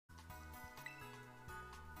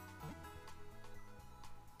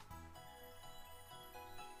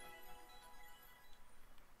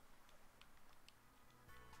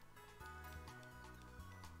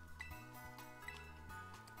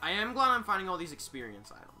I am glad I'm finding all these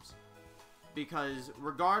experience items. Because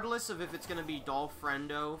regardless of if it's going to be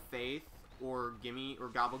Dolfrendo, Faith, or Gimme, or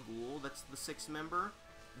Gabagool, that's the 6th member,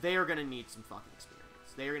 they are going to need some fucking experience.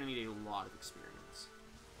 They are going to need a lot of experience.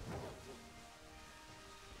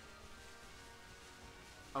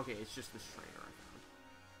 Okay, it's just this trainer I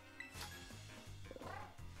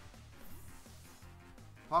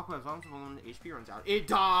found. Pokemon, as long as when HP runs out, it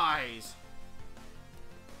dies!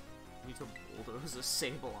 I need to bulldoze a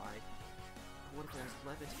Sableye. What if there's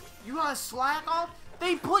levitation? You got a slack off?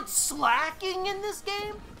 They put slacking in this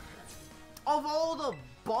game? Of all the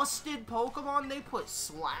busted Pokemon, they put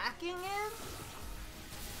slacking in?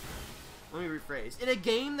 Let me rephrase. In a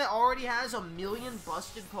game that already has 1 million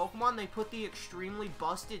busted Pokemon, they put the extremely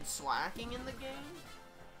busted slacking in the game?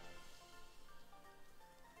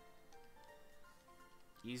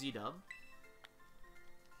 Easy dub.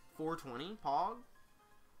 420, Pog.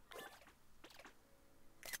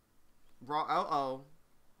 Wrong, uh-oh.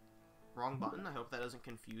 Wrong button. I hope that doesn't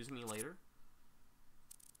confuse me later.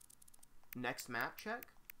 Next map check.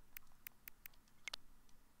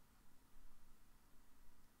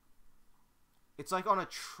 It's like on a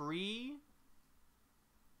tree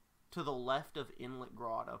to the left of Inlet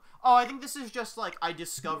Grotto. Oh, I think this is just like I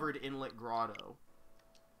discovered Inlet Grotto.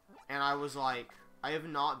 And I was like, I have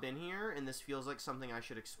not been here, and this feels like something I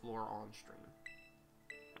should explore on stream.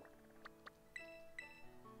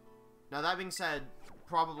 Now, that being said,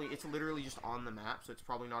 probably it's literally just on the map, so it's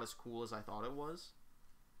probably not as cool as I thought it was.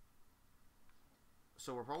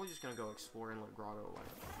 So we're probably just going to go explore Inlet Grotto like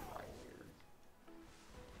right here.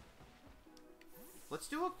 Let's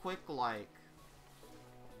do a quick, like...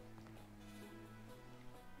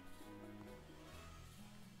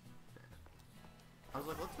 I was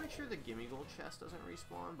like, let's make sure the Gimme Gold chest doesn't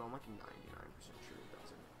respawn, but I'm like 99% sure it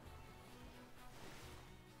doesn't.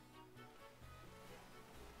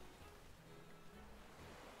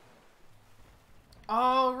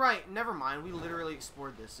 Oh, right. Never mind. We literally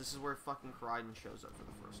explored this. This is where fucking Koraidon shows up for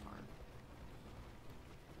the first time.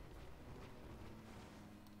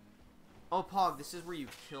 Oh, Pog, this is where you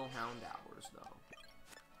kill Houndours, though.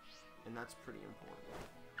 And that's pretty important.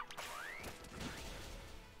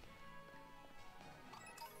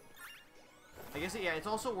 I guess, yeah, it's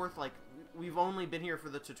also worth, like, we've only been here for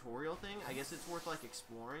the tutorial thing. I guess it's worth, like,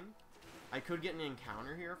 exploring. I could get an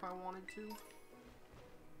encounter here if I wanted to.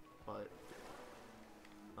 But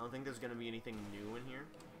I don't think there's going to be anything new in here.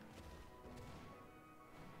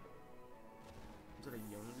 Is it a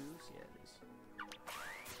Yungoos? Yeah, it is.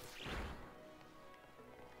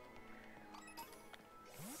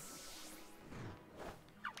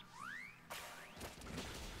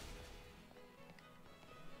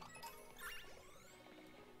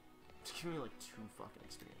 Just give me like 2 fucking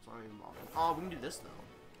experience. I'm not even bothering. Oh, we can do this though.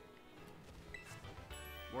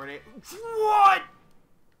 We're in a— What?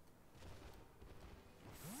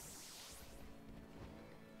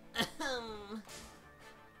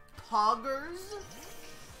 Poggers?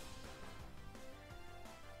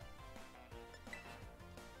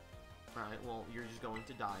 Alright, well, you're just going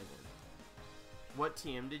to die then. What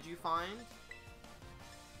TM did you find?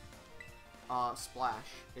 Splash.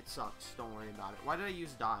 It sucks. Don't worry about it. Why did I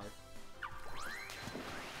use dive?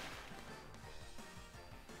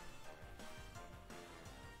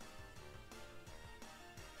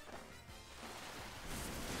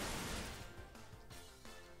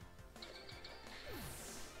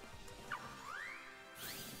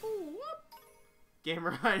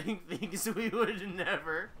 Gamer hiding things we would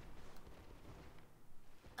never.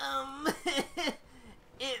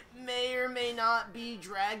 It may or may not be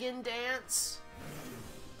Dragon Dance.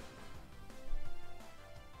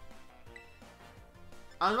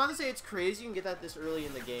 I was about to say it's crazy you can get that this early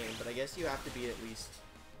in the game, but I guess you have to beat at least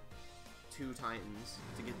 2 Titans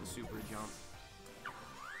to get the super jump.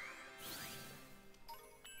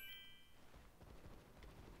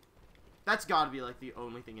 That's gotta be like the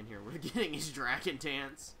only thing in here we're getting is Dragon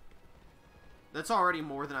Dance. That's already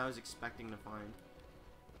more than I was expecting to find.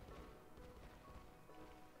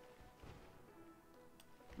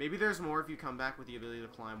 Maybe there's more if you come back with the ability to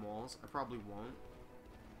climb walls. I probably won't.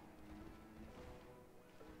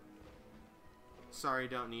 Sorry,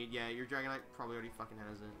 don't need. Yeah, your Dragonite probably already fucking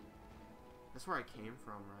has it. That's where I came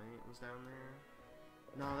from, right? It was down there.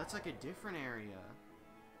 No, that's like a different area.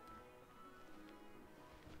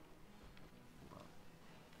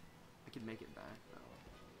 I could make it back,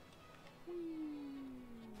 though.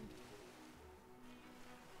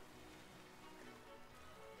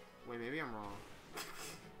 Wait, maybe I'm wrong.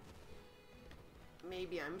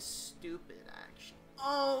 Maybe I'm stupid, actually.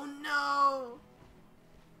 Oh, no!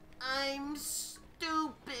 I'm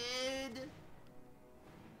stupid!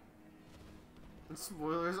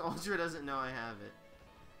 Spoilers, Ultra doesn't know I have it.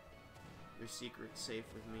 Your secret's safe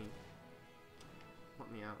with me.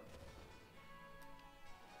 Let me out.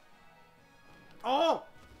 Oh!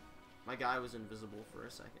 My guy was invisible for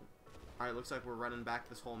a second. Alright, looks like we're running back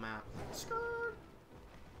this whole map. Skirt!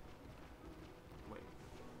 Wait.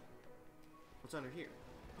 What's under here?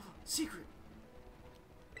 Oh, secret!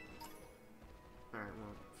 Alright,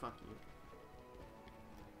 well, fuck you.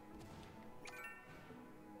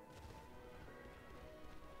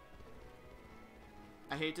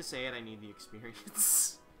 I hate to say it, I need the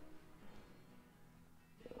experience.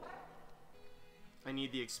 I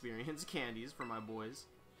need the experience candies for my boys.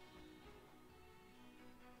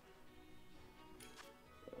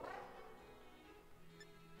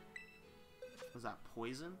 Was that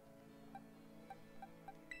poison?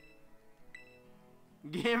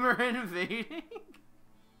 Gamer invading?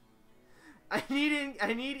 I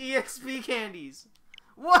need EXP candies.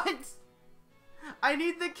 What? I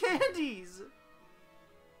need the candies.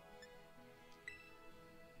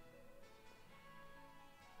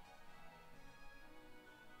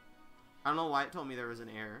 I don't know why it told me there was an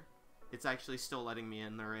error. It's actually still letting me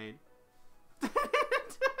in the raid.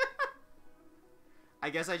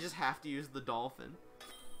 I guess I just have to use the dolphin.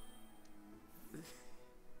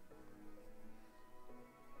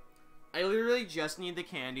 I literally just need the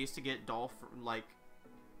candies to get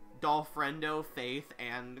Dolfrendo, Faith,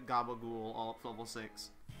 and Gabagool all up to level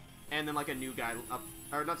 6. And then like a new guy up,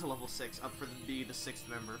 or not to level 6, up for the 6th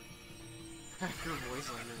member. Your voice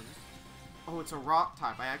line in. Oh, it's a rock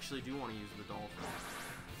type. I actually do want to use the dolphin.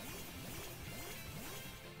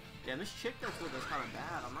 Damn, this chick that's with us kind of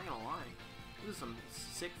bad. I'm not gonna lie. This is some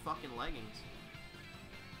sick fucking leggings.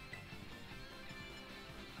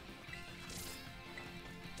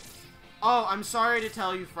 Oh, I'm sorry to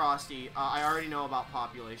tell you, Frosty. I already know about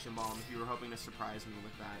Population Bomb, if you were hoping to surprise me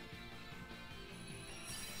with that.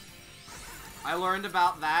 I learned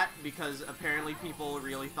about that because apparently people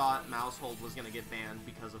really thought Mousehold was gonna get banned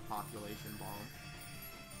because of Population Bomb.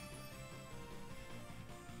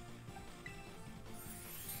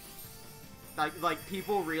 Like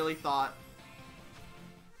people really thought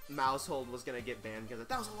Mousehold was gonna get banned because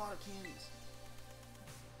that was a lot of candies.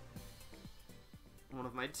 One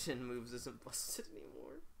of my 10 moves isn't busted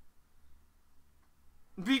anymore.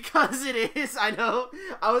 Because it is, I know.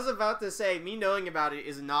 I was about to say, me knowing about it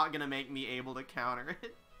is not gonna make me able to counter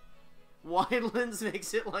it. Wildlands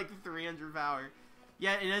makes it like 300 power.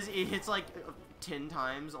 Yeah, it does. It hits like 10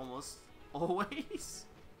 times almost always.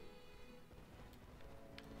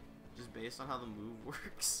 Just based on how the move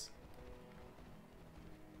works.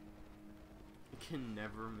 It can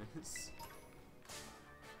never miss.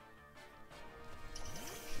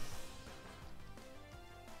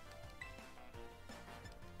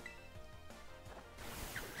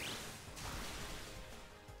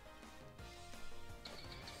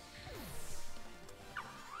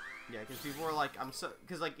 Yeah, because people were like,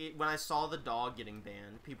 because like, when I saw the dog getting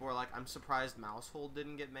banned, people were like, I'm surprised Mousehold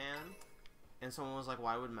didn't get banned. And someone was like,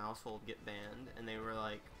 why would Mousehold get banned? And they were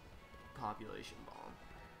like, Population Bomb.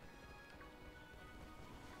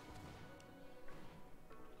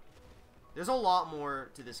 There's a lot more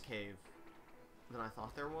to this cave than I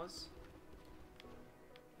thought there was.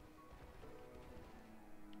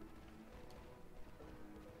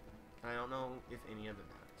 I don't know if any of it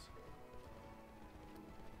matters.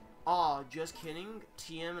 Aw, just kidding.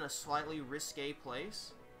 TM in a slightly risque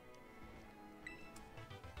place.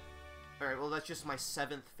 Alright, well that's just my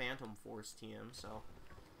 7th Phantom Force TM, so...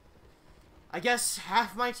 I guess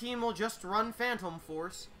half my team will just run Phantom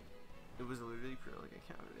Force. It was literally pure like I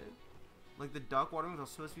counted it. Like the duck watering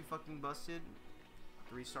was supposed to be fucking busted.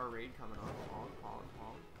 3-star raid coming up. Pog.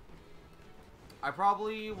 I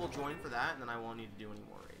probably will join for that, and then I won't need to do any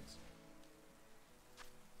more raids.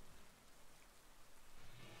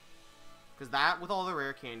 Because that, with all the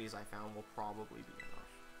rare candies I found, will probably be enough.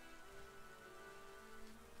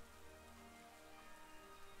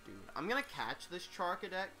 Dude, I'm gonna catch this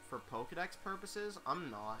Charcadeck for Pokedex purposes. I'm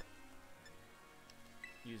not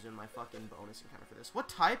using my fucking bonus encounter for this. What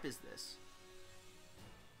type is this?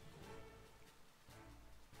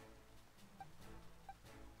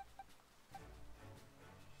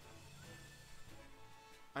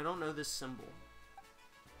 I don't know this symbol.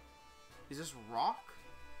 Is this rock?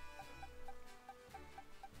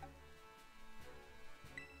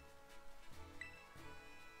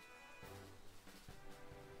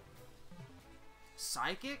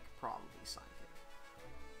 Psychic? Probably psychic.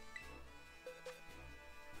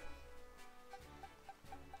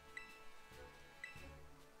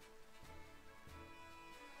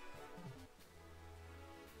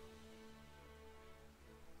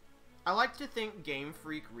 I like to think Game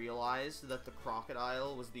Freak realized that the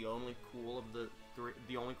crocodile was the only cool of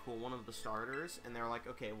the only cool one of the starters, and they're like,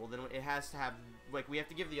 okay, well then it has to have, like, we have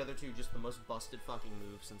to give the other two just the most busted fucking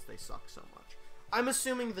moves since they suck so much. I'm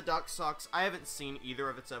assuming the duck sucks. I haven't seen either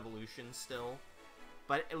of its evolutions still,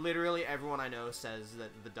 but literally everyone I know says that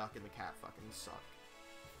the duck and the cat fucking suck.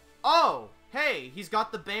 Oh, hey, he's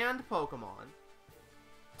got the banned Pokemon.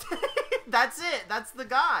 That's it. That's the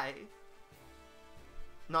guy.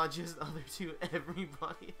 Not just the other two,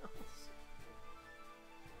 everybody else.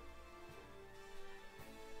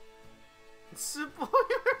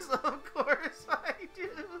 Spoilers, of course I do.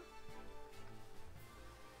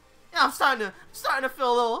 Yeah, I'm starting to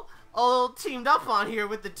feel a little teamed up on here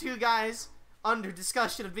with the two guys under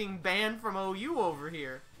discussion of being banned from OU over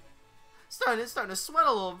here. Starting to sweat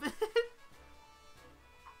a little bit.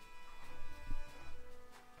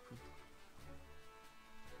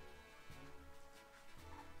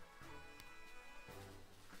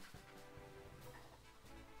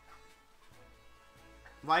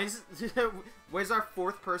 Why is where's our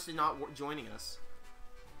fourth person not joining us?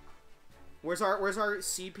 Where's our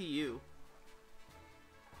CPU?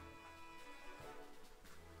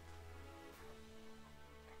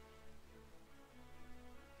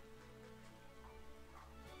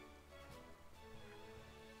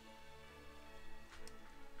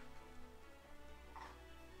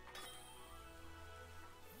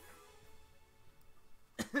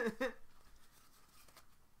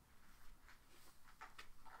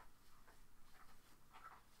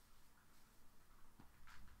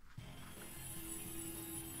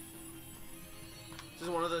 This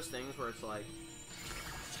is one of those things where it's like,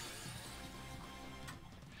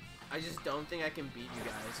 I just don't think I can beat you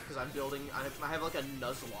guys because I'm building. I have like a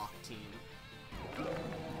Nuzlocke team,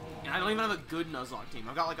 and I don't even have a good Nuzlocke team.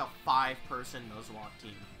 I've got like a 5-person Nuzlocke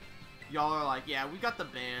team. Y'all are like, yeah, we got the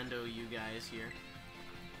band OU guys here.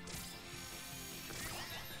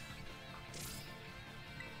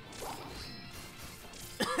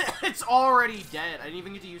 It's already dead. I didn't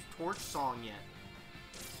even get to use Torch Song yet.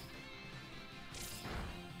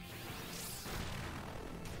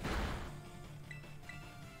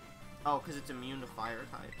 Oh, because it's immune to fire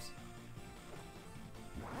types.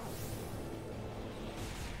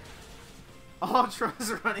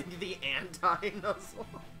 Ultra's running to the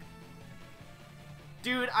anti-Nuzlocke.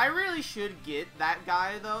 Dude, I really should get that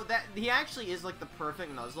guy, though. He actually is, like, the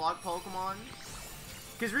perfect Nuzlocke Pokemon.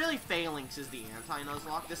 Because really, Phalanx is the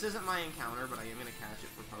anti-Nuzlocke. This isn't my encounter, but I am going to catch it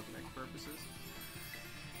for Pokedex purposes.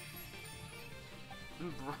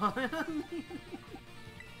 Brian?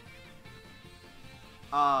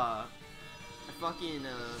 What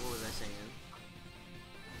was I saying?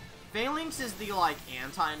 Phalanx is the, like,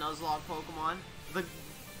 anti-Nuzlocke Pokemon. The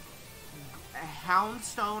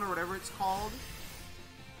Houndstone, or whatever it's called,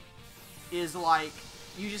 is, like,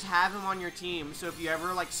 you just have him on your team, so if you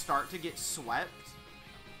ever, like, start to get swept,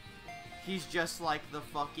 he's just, like, the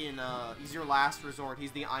fucking, he's your last resort.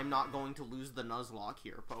 He's the I'm not going to lose the Nuzlocke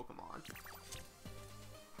here Pokemon.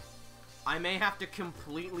 I may have to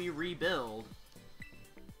completely rebuild,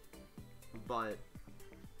 but,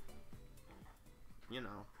 you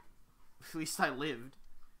know, at least I lived.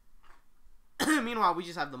 Meanwhile, we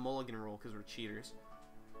just have the mulligan rule because we're cheaters.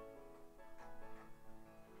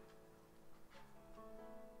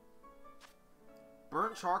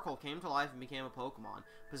 Burnt Charcoal came to life and became a Pokemon.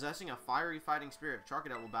 Possessing a fiery fighting spirit,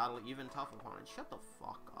 Charcadet will battle even tough opponents. Shut the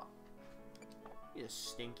fuck up. You a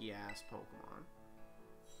stinky ass Pokemon.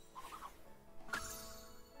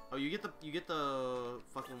 Oh, you get the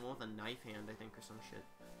fucking one with a knife hand, I think, or some shit.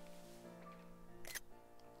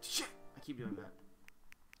 Shit! I keep doing that.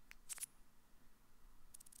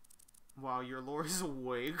 Wow, your lore is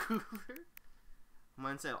way cooler.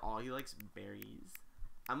 Mine said, oh, he likes berries.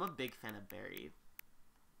 I'm a big fan of berries.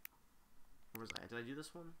 Where was I? Did I do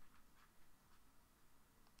this one?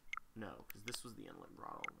 No, because this was the Inlet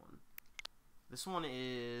Grotto one. This one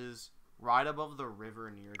is right above the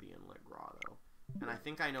river near the Inlet Grotto. And I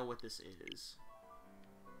think I know what this is.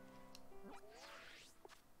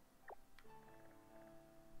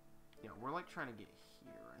 Yeah, we're like trying to get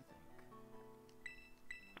here, I think.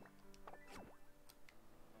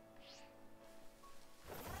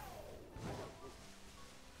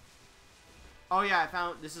 Oh yeah, I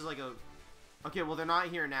found, this is like a, okay, well they're not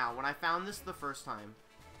here now. When I found this the first time,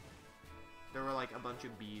 there were like a bunch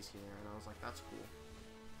of bees here, and I was like, that's cool.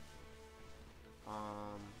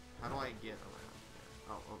 How do I get around here?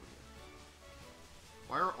 Oh, over here.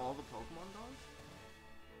 Why are all the Pokemon dogs?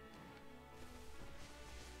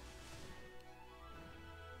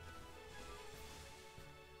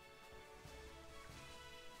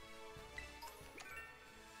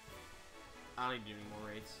 I don't need to do any more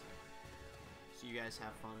raids. So you guys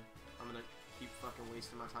have fun. I'm gonna keep fucking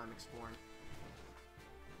wasting my time exploring.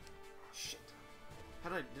 Shit.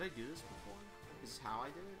 Did I do this before? Is this how I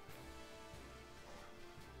did it?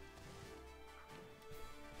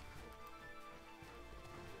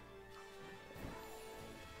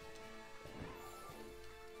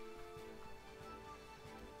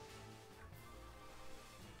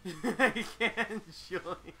 I can't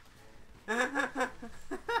join.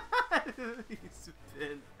 He's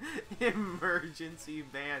been emergency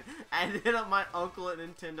banned. I hit up my uncle at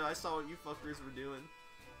Nintendo. I saw what you fuckers were doing.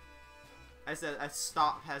 I said a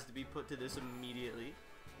stop has to be put to this immediately.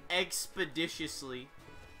 Expeditiously.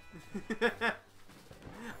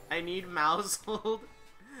 I need Mousehold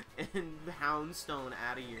and Houndstone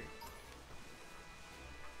out of here.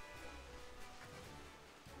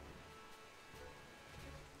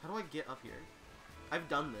 How do I get up here? I've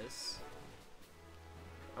done this.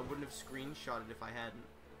 I wouldn't have screenshotted if I hadn't.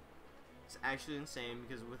 It's actually insane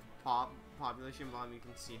because with population bomb you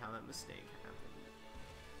can see how that mistake happened.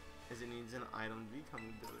 As it needs an item to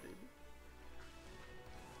become goated.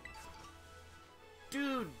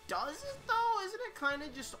 Dude, does it though? Isn't it kind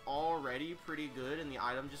of just already pretty good and the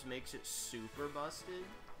item just makes it super busted?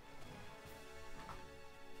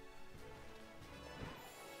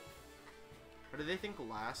 Or do they think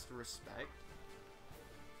last respect?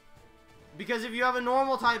 Because if you have a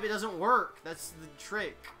normal type, it doesn't work. That's the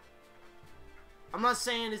trick. I'm not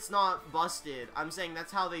saying it's not busted. I'm saying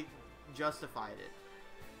that's how they justified it.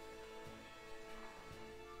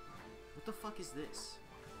 What the fuck is this?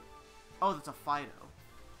 Oh, that's a Fido.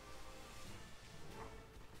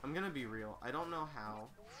 I'm gonna be real. I don't know how.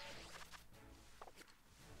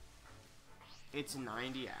 It's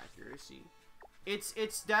 90 accuracy.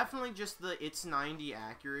 It's definitely just the it's 90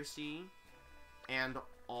 accuracy, and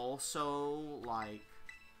also like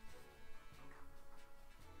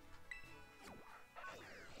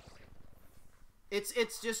it's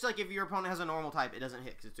just like if your opponent has a normal type, it doesn't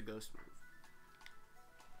hit because it's a ghost move.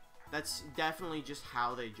 That's definitely just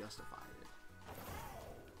how they justified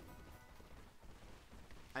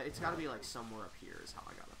it. It's got to be like somewhere up here is how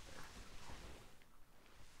I got up there.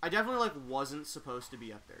 I definitely like wasn't supposed to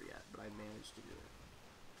be up there yet, but I managed to do it.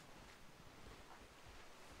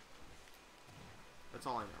 That's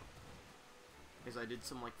all I know. Is I did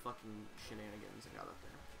some like fucking shenanigans and got up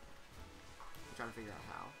there. I'm trying to figure out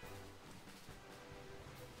how.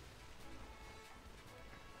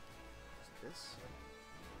 Is it this?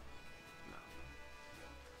 No.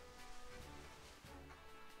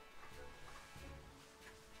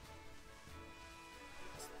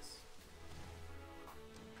 What's this?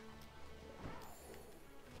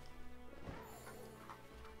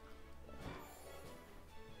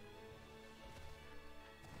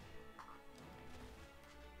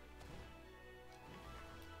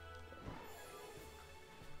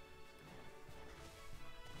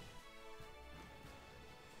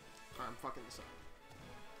 I'm fucking this up.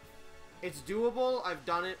 It's doable. I've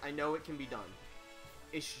done it. I know it can be done.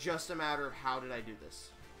 It's just a matter of how did I do this.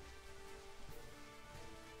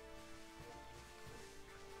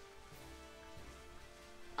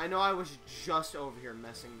 I know I was just over here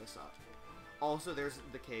messing this up. Also, there's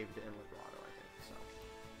the cave to Inlet Grotto, I think. So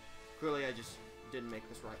clearly, I just didn't make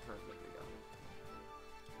this right turn quickly go.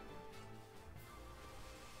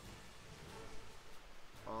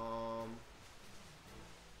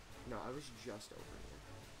 No, I was just over here.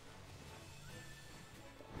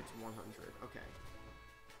 It's 100. Okay.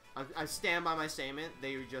 I stand by my statement.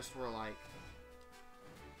 They just were like,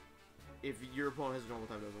 if your opponent has a normal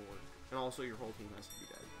type, it doesn't work. And also, your whole team has to be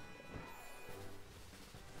dead.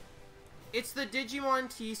 It's the Digimon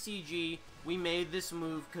TCG. We made this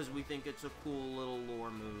move because we think it's a cool little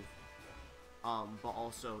lore move. But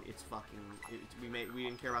also, it's fucking... we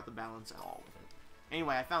didn't care about the balance at all with it.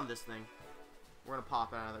 Anyway, I found this thing. We're gonna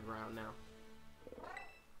pop it out of the ground now.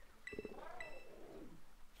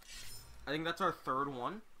 I think that's our third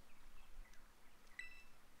one.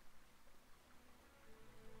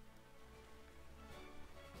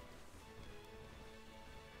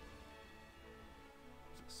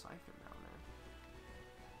 There's a siphon down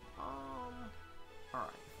there.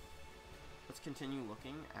 Alright. Let's continue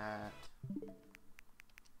looking at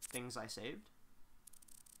things I saved.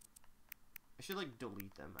 I should like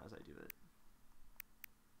delete them as I do it.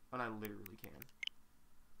 When I literally can.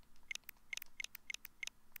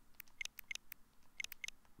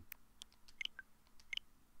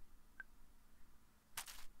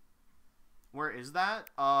 Where is that?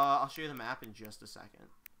 I'll show you the map in just a second.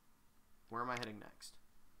 Where am I heading next?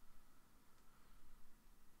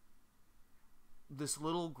 This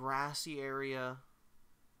little grassy area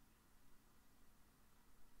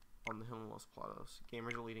on the hill in Los Platos.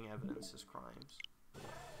 Gamers are leading evidence as crimes.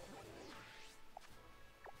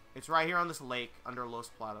 It's right here on this lake under Los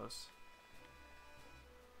Platos.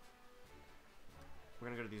 We're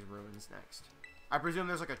gonna go to these ruins next. I presume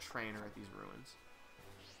there's like a trainer at these ruins.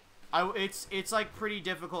 It's like pretty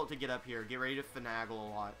difficult to get up here. Get ready to finagle a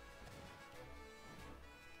lot.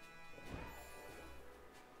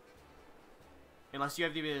 Unless you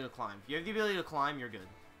have the ability to climb. If you have the ability to climb, you're good.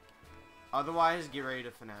 Otherwise, get ready to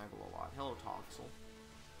finagle a lot. Hello, Toxel.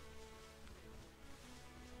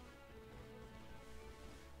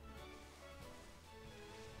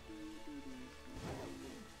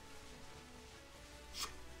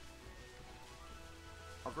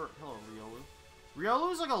 Hello, Riolu.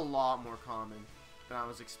 Riolu's like a lot more common than I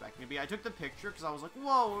was expecting to be. I took the picture because I was like,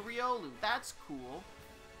 whoa, a Riolu, that's cool.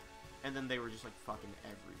 And then they were just like fucking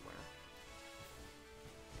everywhere.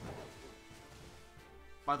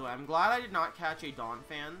 By the way, I'm glad I did not catch a Dawn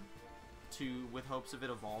fan with hopes of it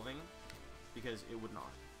evolving, because it would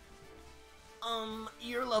not.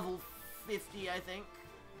 You're level 50, I think,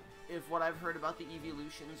 if what I've heard about the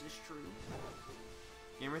evolutions is true.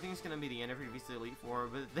 Everything's gonna be the end of the Elite Four,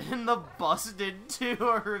 but then the busted 2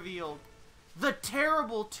 are revealed. The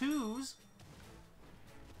terrible 2s!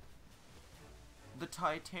 The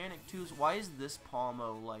Titanic 2s. Why is this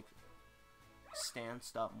Palmo, like,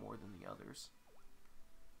 stanced up more than the others?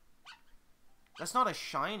 That's not a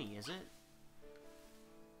shiny, is it?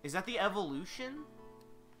 Is that the evolution?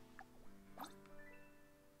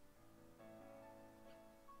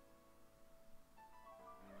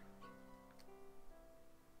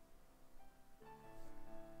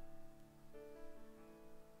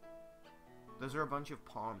 Those are a bunch of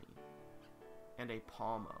Palmy. And a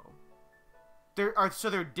Palmo. So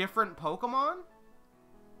they're different Pokemon?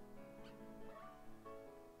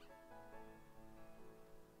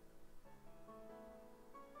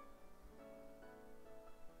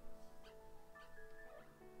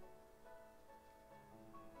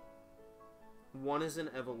 One is an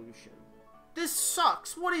evolution. This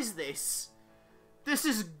sucks! What is this? This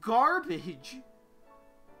is garbage!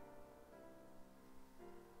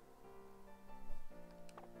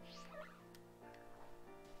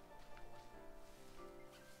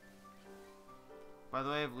 By the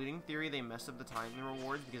way, I have leading theory they messed up the Titan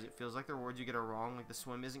rewards because it feels like the rewards you get are wrong. Like the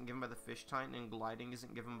swim isn't given by the fish Titan and gliding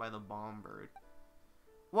isn't given by the bomb bird.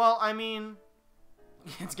 Well, I mean,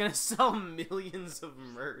 it's gonna sell millions of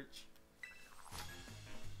merch.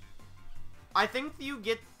 I think you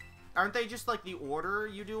get, aren't they just like the order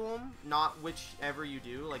you do them? Not whichever you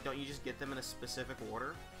do? Like, don't you just get them in a specific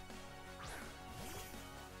order?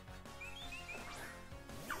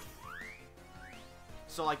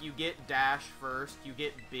 So, like, you get dash first, you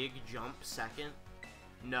get big jump second?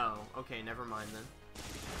 No. Okay, never mind then.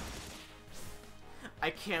 I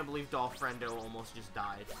can't believe Dolfrendo almost just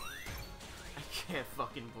died. I can't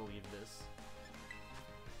fucking believe this.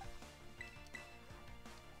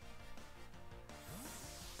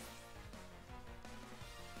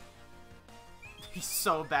 He's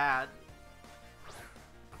so bad.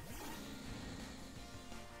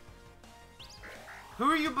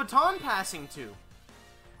 Who are you baton passing to?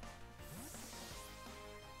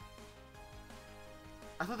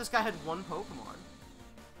 I thought this guy had one Pokemon.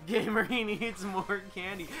 Gamer, he needs more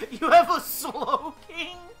candy. You have a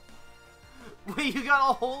Slowking? Wait, you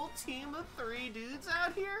got a whole team of 3 dudes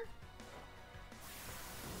out here?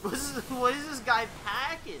 What is this guy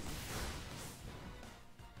packing?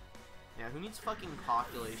 Yeah, who needs fucking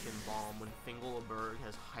Population Bomb when Fingleberg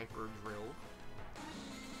has Hyper Drill?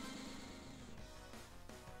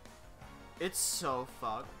 It's so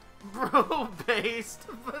fucked. Bro-based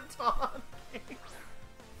baton game.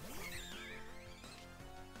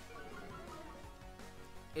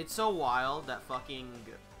 It's so wild that fucking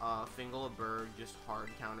Fingleberg just hard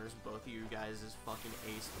counters both of you guys' fucking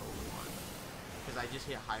ace Pokemon. Because I just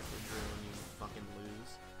hit Hyper Drill and you fucking lose.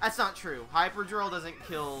 That's not true. Hyper Drill doesn't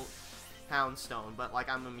kill Houndstone, but like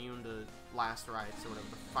I'm immune to Last Rites or whatever,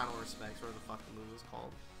 the Final Respects, whatever the fuck the move is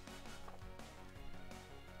called.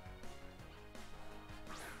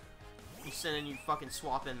 You send in, you fucking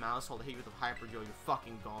swap in Mousehole to hit you with a Hyper Drill, you're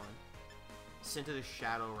fucking gone. Sent to the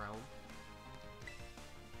Shadow Realm.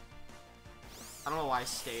 I don't know why I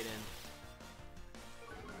stayed in.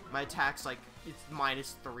 My attack's like, it's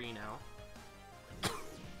 -3 now.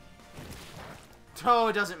 Oh,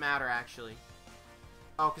 it doesn't matter actually.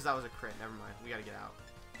 Oh, because that was a crit. Never mind. We gotta get out.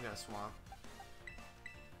 We gotta swap.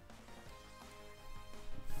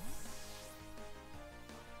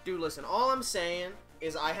 Dude, listen. All I'm saying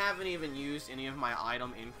is I haven't even used any of my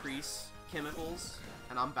item increase chemicals.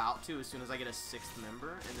 And I'm about to as soon as I get a 6th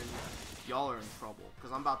member. And then y'all are in trouble.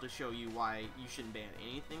 Because I'm about to show you why you shouldn't ban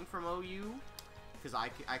anything from OU. Because I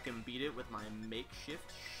can beat it with my makeshift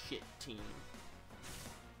shit team.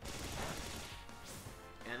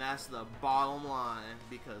 And that's the bottom line.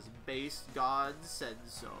 Because base God said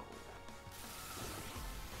so.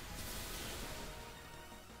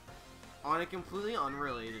 On a completely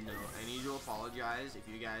unrelated note, I need to apologize if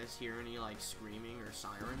you guys hear any, like, screaming or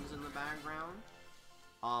sirens in the background.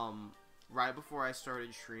 Right before I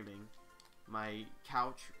started streaming, my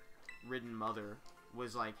couch-ridden mother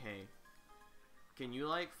was like, hey, can you,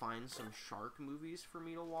 like, find some shark movies for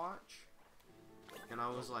me to watch? And I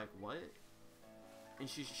was like, what? And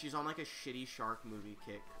she's on, like, a shitty shark movie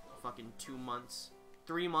kick. Fucking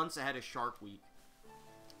 3 months ahead of Shark Week.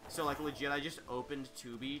 So, like, legit, I just opened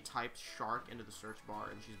Tubi, typed shark into the search bar,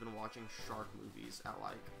 and she's been watching shark movies at,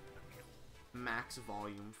 like, max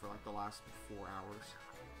volume for, like, the last 4 hours.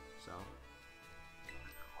 So.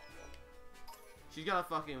 She's got a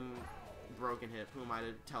fucking broken hip. Who am I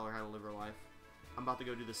to tell her how to live her life? I'm about to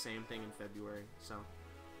go do the same thing in February, so.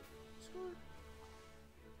 Screw it.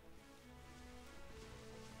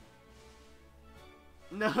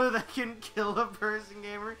 No, that can kill a person,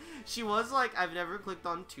 gamer. She was like, I've never clicked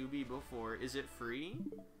on Tubi before. Is it free?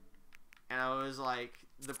 And I was like,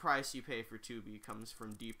 the price you pay for Tubi comes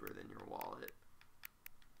from deeper than your wallet.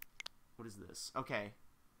 What is this? Okay.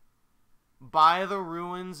 By the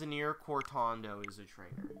ruins near Cortando is a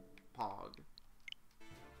trainer. Pog.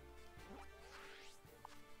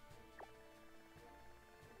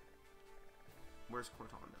 Where's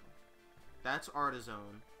Cortando? That's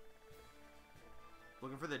Artizone.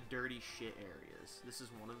 Looking for the dirty shit areas. This is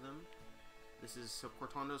one of them. This is, so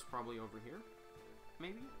Cortando's probably over here.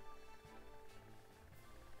 Maybe?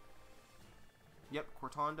 Yep,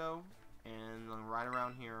 Cortando. And then right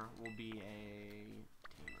around here will be a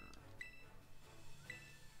tamer.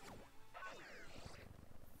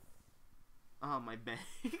 Oh, my bank.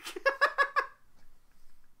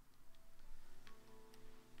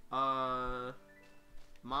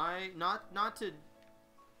 Not to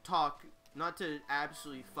talk, not to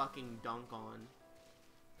absolutely fucking dunk on,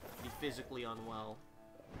 be physically unwell.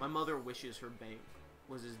 My mother wishes her bank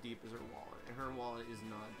was as deep as her wallet, and her wallet is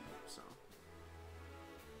not deep, so.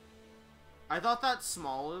 I thought that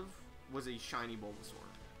Smoliv was a shiny Bulbasaur.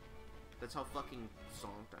 That's how fucking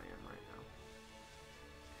zonked I am right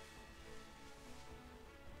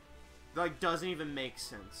now. Like, doesn't even make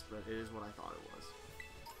sense, but it is what I thought it was.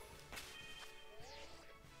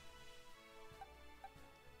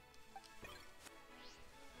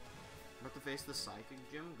 I'm about to face the Psychic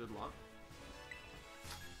Gym. Good luck.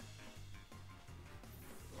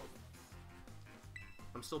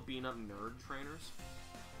 I'm still beating up nerd trainers.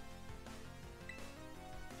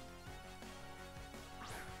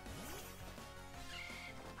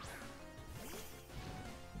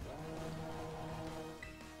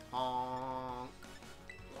 Honk.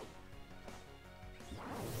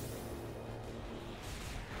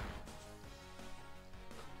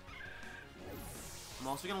 I'm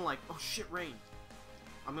also gonna like, oh shit, rain.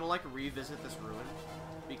 I'm gonna like revisit this ruin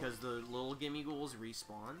because the little gimme ghouls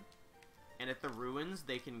respawn, and at the ruins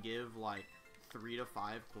they can give like 3 to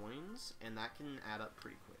 5 coins, and that can add up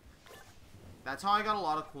pretty quick. That's how I got a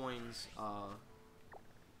lot of coins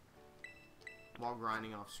while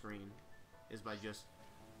grinding off screen, is by just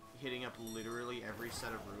hitting up literally every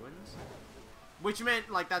set of ruins. Which meant,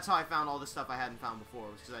 like, that's how I found all the stuff I hadn't found before,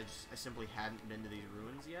 was because I simply hadn't been to these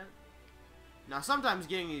ruins yet. Now, sometimes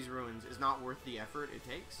getting these ruins is not worth the effort it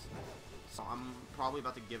takes. So I'm probably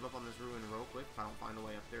about to give up on this ruin real quick if I don't find a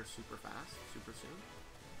way up there super fast, super soon.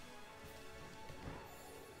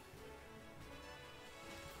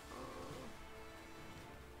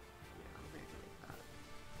 Yeah, I don't think I can make that.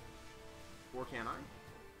 Or can I?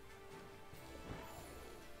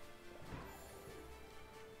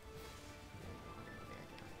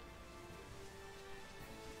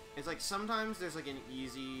 It's like sometimes there's like an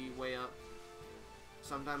easy way up.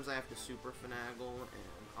 Sometimes I have to super finagle,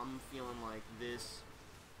 and I'm feeling like this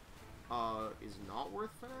is not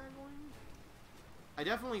worth finagling. I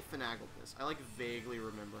definitely finagled this. I like vaguely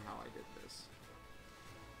remember how I did this.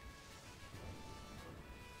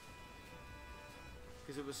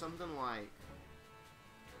 Because it was something like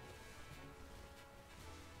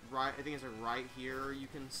right, I think it's like right here you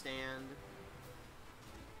can stand.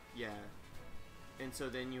 Yeah. And so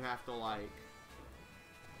then you have to like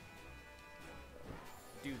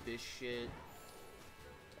do this shit.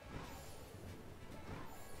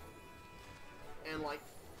 And like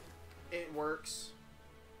it works.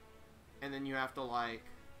 And then you have to like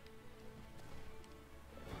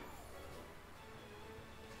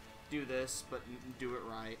do this, but do it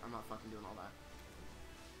right. I'm not fucking doing all that.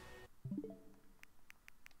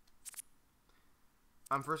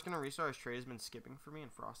 I'm first gonna restart as Trey has been skipping for me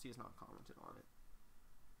and Frosty has not commented on it.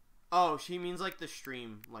 Oh, she means like the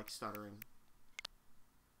stream, like stuttering.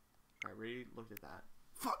 Alright, ready? Looked at that.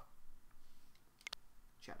 Fuck!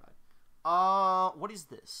 Chat died. What is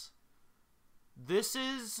this? This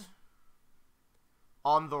is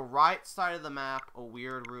on the right side of the map, a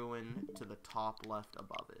weird ruin to the top left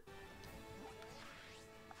above it.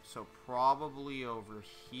 So probably over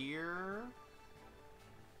here.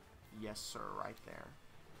 Yes, sir, right there.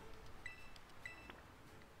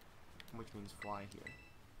 Which means fly here.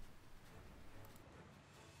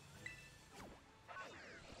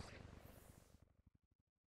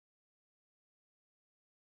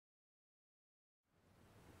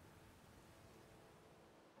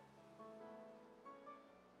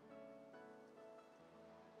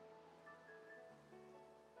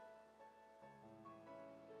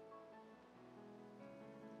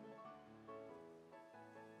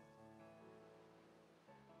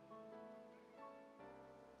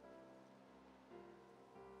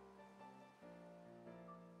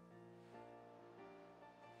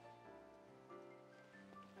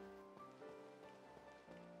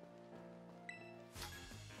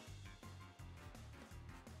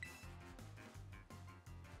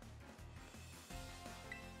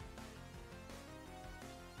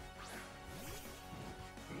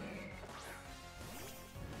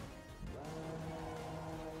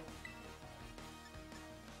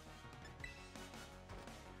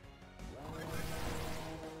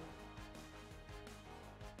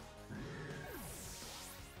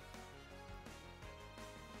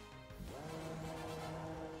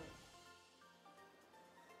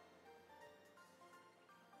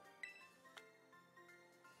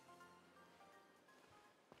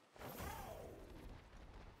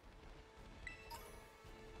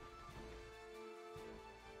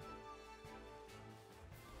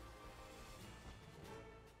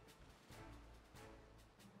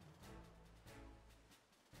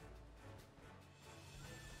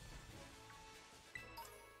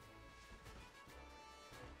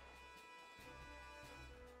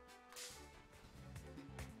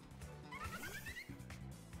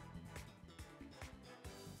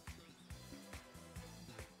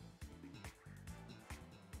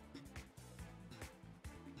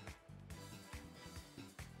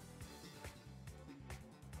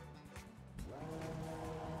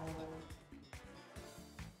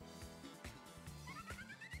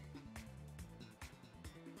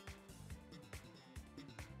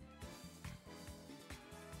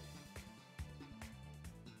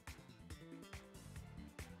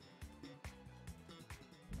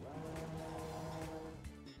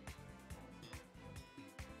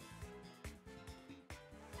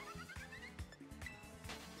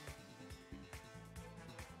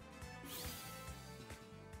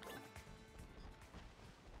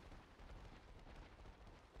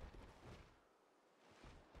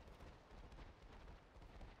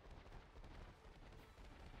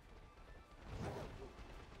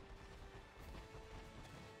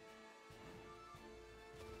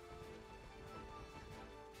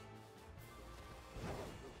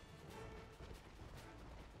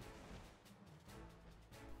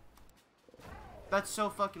 That's so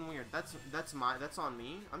fucking weird. That's on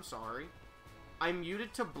me. I'm sorry. I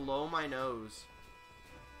muted to blow my nose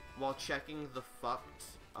while checking the fucked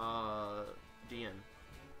DN,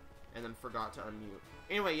 and then forgot to unmute.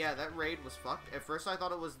 Anyway, yeah, that raid was fucked. At first I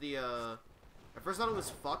thought it was the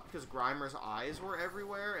fucked because Grimer's eyes were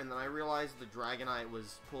everywhere, and then I realized the Dragonite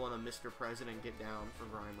was pulling a Mr. President get down for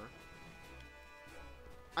Grimer.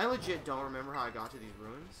 I legit don't remember how I got to these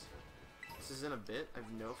ruins. This is in a bit. I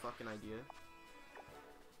have no fucking idea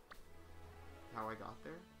how I got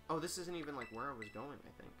there. Oh, this isn't even like where I was going,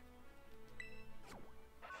 I think.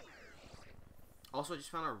 Also, I just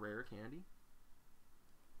found a rare candy.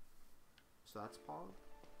 So that's Pog.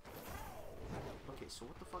 Okay, so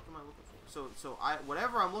what the fuck am I looking for? So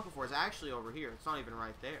whatever I'm looking for is actually over here. It's not even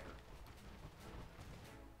right there.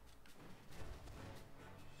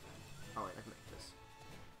 Oh wait, I can make this.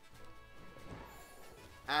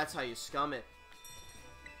 That's how you scum it.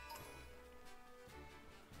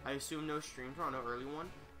 I assume no stream tomorrow, no early one.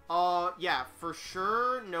 Yeah, for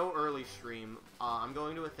sure, no early stream. I'm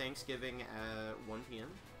going to a Thanksgiving at 1 p.m.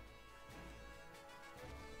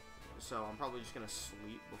 So I'm probably just gonna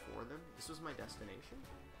sleep before then. This was my destination.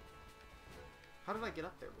 How did I get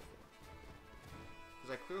up there before?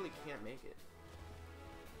 Because I clearly can't make it.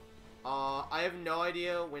 I have no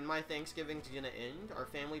idea when my Thanksgiving's gonna end. Our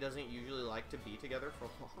family doesn't usually like to be together for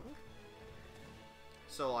long.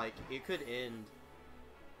 So, like, it could end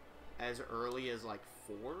as early as, like,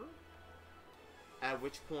 4. At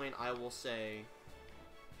which point I will say...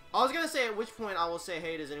 I was gonna say at which point I will say,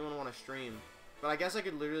 hey, does anyone want to stream? But I guess I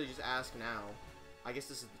could literally just ask now. I guess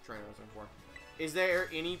this is the trainer I was looking for. Is there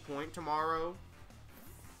any point tomorrow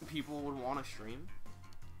people would want to stream?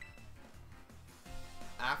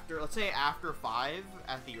 After, let's say after 5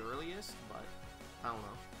 at the earliest, but I don't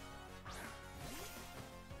know.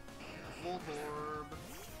 Full orb.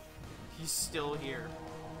 He's still here.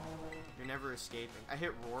 You're never escaping. I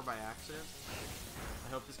hit roar by accident.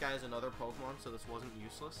 I hope this guy has another Pokemon so this wasn't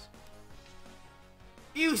useless.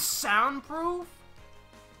 You soundproof?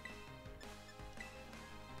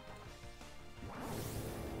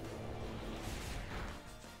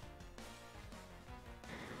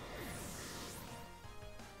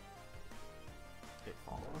 It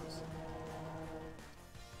follows.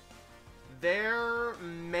 There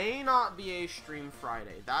may not be a stream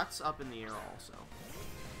Friday. That's up in the air also.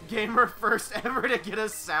 Gamer first ever to get a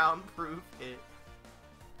soundproof hit.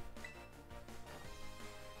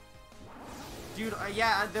 Dude,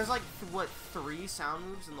 yeah, there's like, what, 3 sound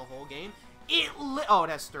moves in the whole game? Oh, it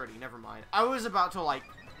has 30, never mind. I was about to, like,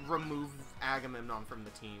 remove Agamemnon from the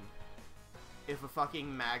team. If a fucking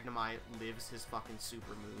Magnemite lives his fucking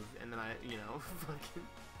super move, and then I, you know, fucking...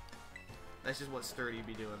 That's just what Sturdy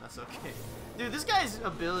be doing, that's okay. Dude, this guy's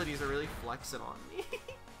abilities are really flexing on me.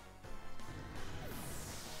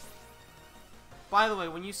 By the way,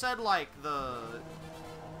 when you said, like, the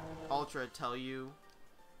Ultra tell you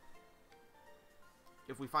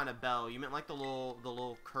if we find a bell, you meant like the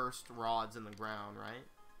little cursed rods in the ground, right?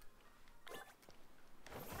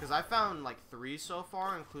 Because I found like 3 so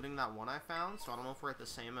far, including that one I found, so I don't know if we're at the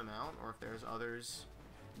same amount or if there's others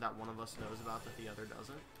that one of us knows about that the other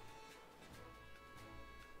doesn't.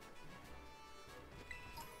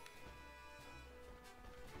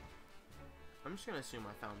 I'm just gonna assume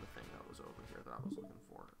I found the thing that was over here that I was looking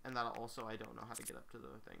for, and that also I don't know how to get up to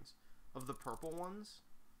the things. Of the purple ones?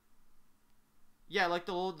 Yeah, like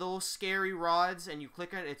the little scary rods, and you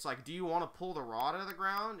click it, it's like, do you want to pull the rod out of the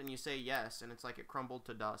ground? And you say yes, and it's like it crumbled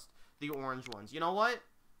to dust. The orange ones. You know what?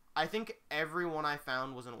 I think every one I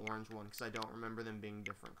found was an orange one, because I don't remember them being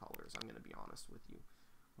different colors. I'm going to be honest with you.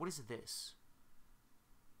 What is this?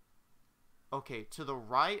 Okay, to the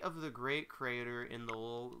right of the Great Crater in the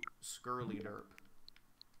little Scarlet derp.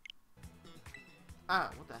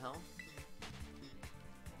 Ah, what the hell?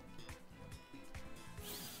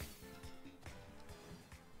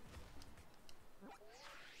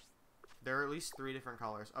 There are at least 3 different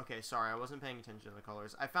colors. Okay, sorry, I wasn't paying attention to the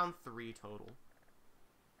colors. I found 3 total.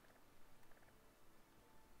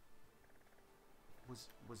 Was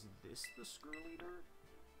this the Scarlet?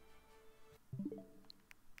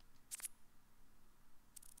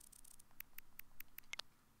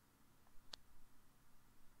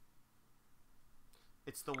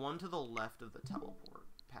 It's the one to the left of the teleport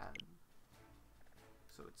pad.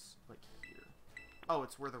 So it's like here. Oh,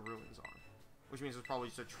 it's where the ruins are. Which means there's probably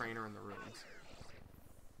just a trainer in the ruins.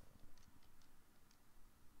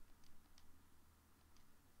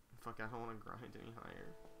 Fuck, I don't want to grind any higher.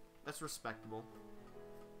 That's respectable.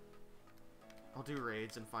 I'll do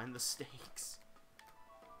raids and find the stakes.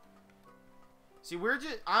 See,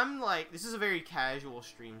 I'm like, this is a very casual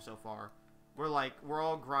stream so far. We're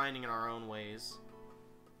all grinding in our own ways.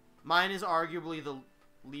 Mine is arguably the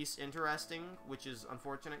least interesting, which is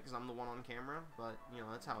unfortunate because I'm the one on camera, but, you know,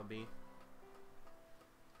 that's how it be.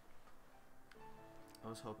 I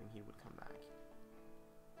was hoping he would come back.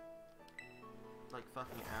 Like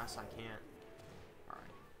fucking ass, I can't. Alright.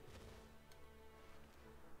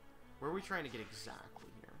 Where are we trying to get exactly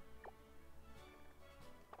here?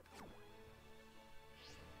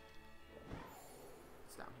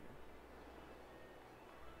 It's down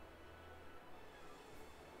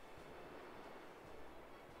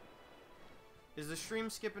here. Is the stream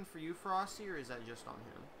skipping for you, Frosty, or is that just on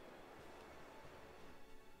him?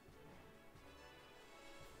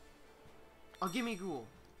 Oh, gimme Ghoul.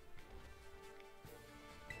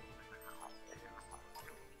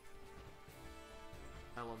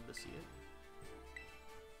 I love to see it.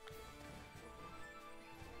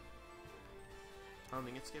 I don't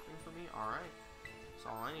think it's skipping for me. Alright. That's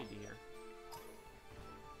all I need to hear.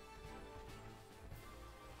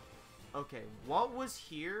 Okay, what was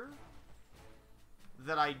here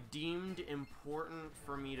that I deemed important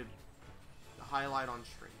for me to highlight on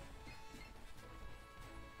stream?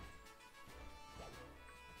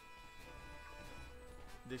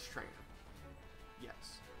 This trainer.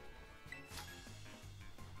 Yes.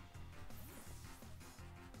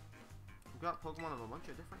 We've got Pokemon of a bunch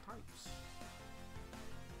of different types.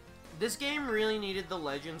 This game really needed the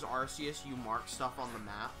Legends Arceus you mark stuff on the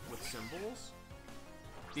map with symbols.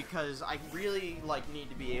 Because I really, like, need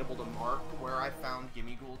to be able to mark where I found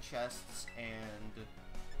Gimmighoul chests and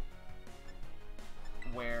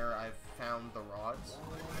where I've found the rods.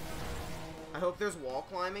 I hope there's wall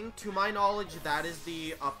climbing. To my knowledge, that is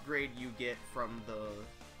the upgrade you get from the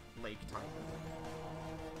Lake Titan.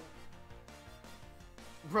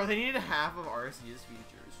 Bro, they needed half of Arceus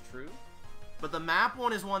features, true? But the map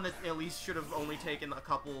one is one that at least should have only taken a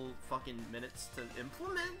couple fucking minutes to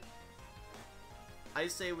implement. I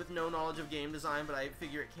say with no knowledge of game design, but I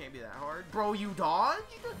figure it can't be that hard. Bro, you dodged?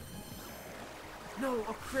 No,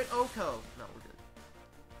 a crit Oko. No, we're good.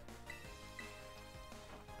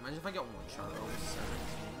 Imagine if I get one shot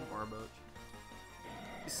over 17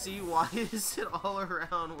 Barboach. See, why is it all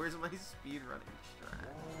around? Where's my speedrunning strat?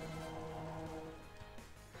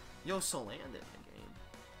 Yo, Soland in the game.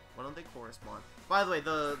 Why don't they correspond? By the way,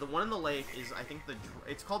 the one in the lake is, I think,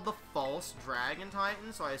 it's called the False Dragon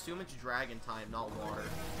Titan, so I assume it's Dragon type, not water.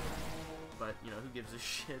 But, you know, who gives a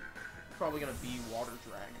shit? Probably gonna be Water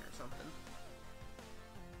Dragon or something.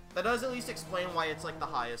 That does at least explain why it's, like, the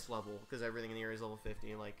highest level, because everything in the area is level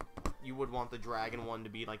 50. Like, you would want the Dragon one to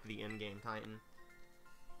be, like, the in-game Titan.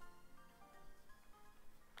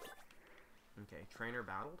 Okay, Trainer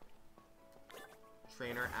battled.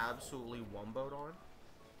 Trainer absolutely womboed on.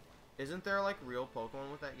 Isn't there, like, real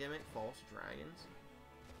Pokemon with that gimmick? False Dragons?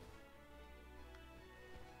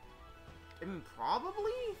 I mean,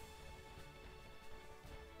 probably?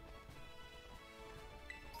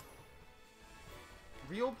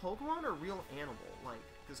 Real Pokemon or real animal? Like,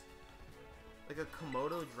 because, like, a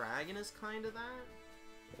Komodo dragon is kind of that?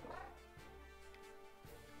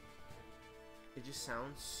 It just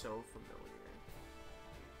sounds so familiar.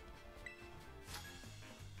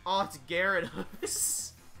 Oh, it's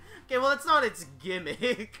Gyarados. Okay, well, it's not its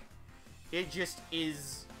gimmick. It just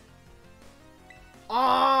is.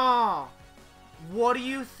 Ah! What do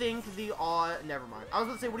you think the never mind. I was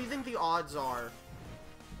gonna say, what do you think the odds are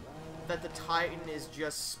that the Titan is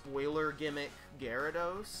just spoiler gimmick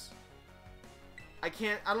Gyarados? I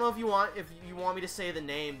don't know if you want me to say the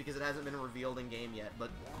name because it hasn't been revealed in game yet,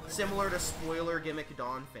 but similar to spoiler gimmick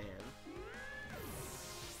Donphan.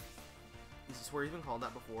 Is this where he's been called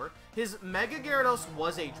that before? His Mega Gyarados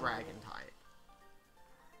was a Dragon type.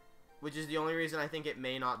 Which is the only reason I think it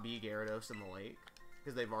may not be Gyarados in the lake.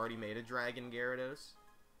 Because they've already made a Dragon Gyarados.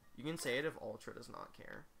 You can say it if Ultra does not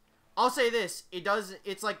care. I'll say this.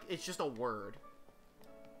 It's like, it's just a word.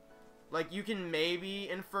 Like, you can maybe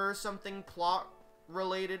infer something plot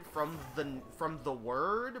related from the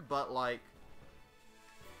word, but like,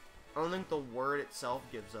 I don't think the word itself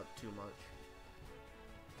gives up too much.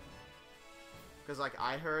 Because, like,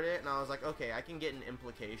 I heard it, and I was like, okay, I can get an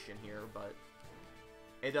implication here, but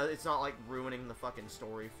it's not, like, ruining the fucking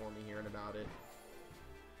story for me hearing about it.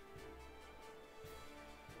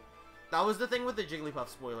 That was the thing with the Jigglypuff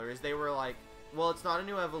spoiler, is they were like, well, it's not a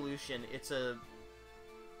new evolution, it's a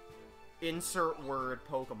insert word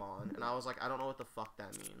Pokemon. And I was like, I don't know what the fuck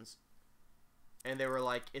that means. And they were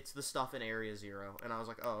like, it's the stuff in Area Zero. And I was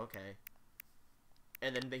like, oh, okay.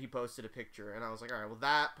 And then he posted a picture, and I was like, alright, well,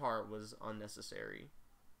 that part was unnecessary.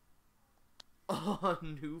 Oh,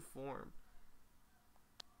 new form.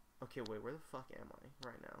 Okay, wait, where the fuck am I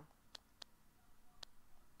right now?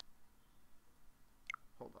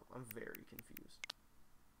 Hold up, I'm very confused.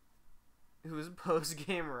 It was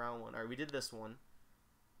post-game round 1. Alright, we did this one.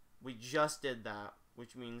 We just did that,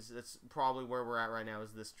 which means that's probably where we're at right now,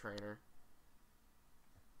 is this trainer.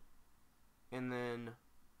 And then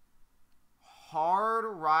hard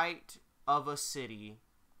right of a city.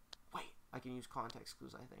 Wait, I can use context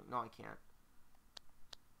clues, I think. No, I can't.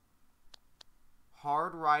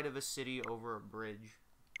 Hard right of a city over a bridge.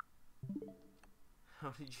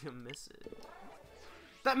 How did you miss it?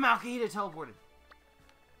 That Malkahita teleported.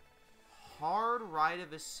 Hard right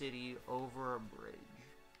of a city over a bridge.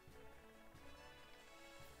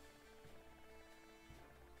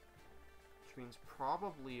 Which means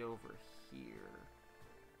probably over here.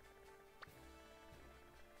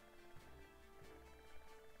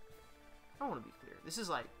 I don't want to be clear. This is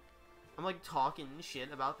like, I'm like talking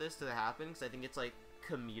shit about this to happen because I think it's like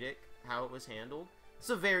comedic how it was handled. It's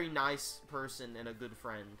a very nice person and a good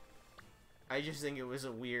friend. I just think it was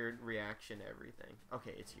a weird reaction to everything.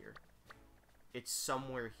 Okay, it's here. It's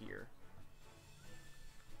somewhere here.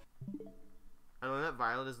 I know that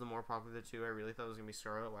Violet is the more popular of the two. I really thought it was going to be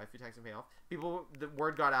Scarlet. Waifu tax and pay off. People, the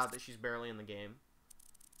word got out that she's barely in the game.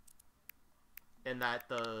 And that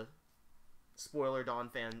the spoiler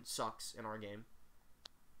Donphan sucks in our game.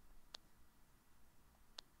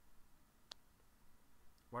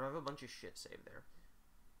 Why do I have a bunch of shit saved there?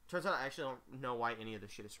 Turns out I actually don't know why any of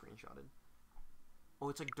this shit is screenshotted. Oh,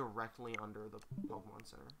 it's like directly under the Pokemon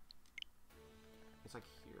Center. It's like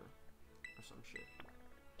here. Or some shit.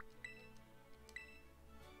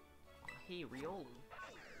 Oh, hey, Riolu.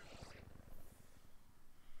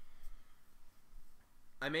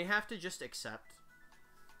 I may have to just accept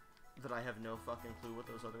that I have no fucking clue what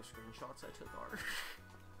those other screenshots I took are.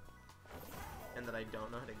 And that I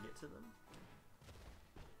don't know how to get to them.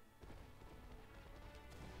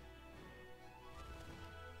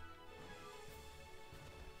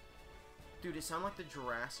 Dude, it sounded like the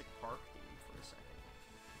Jurassic Park theme for a second.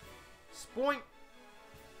 Spoink!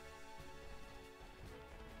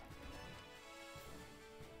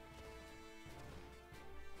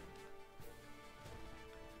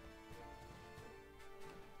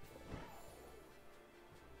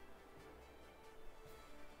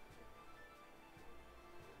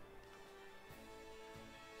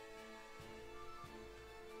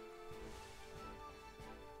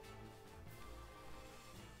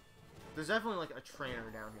 There's definitely, like, a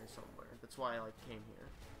trainer down here somewhere. That's why I, like, came here.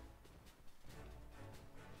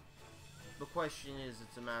 The question is,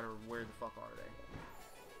 it's a matter of where the fuck are they?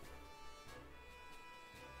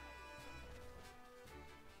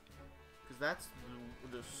 Because that's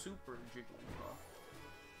the super Jigglypuff.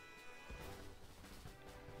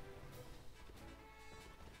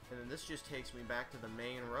 And then this just takes me back to the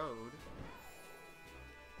main road.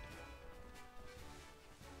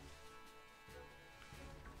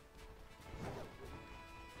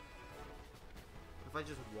 If I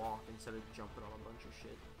just walk instead of jumping on a bunch of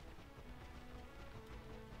shit.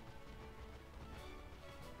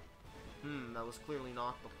 That was clearly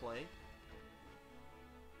not the play.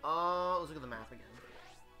 Let's look at the map again.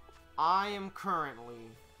 I am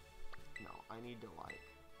currently... No, I need to, like...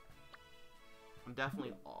 I'm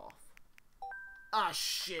definitely off. Ah,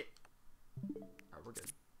 shit! Alright, we're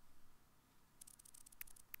good.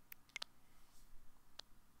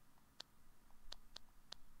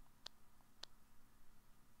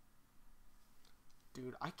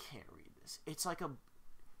 Dude, I can't read this. It's like a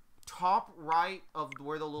top right of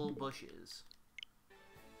where the little bush is.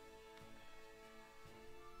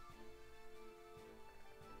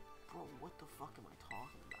 Bro, what the fuck am I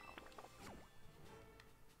talking about?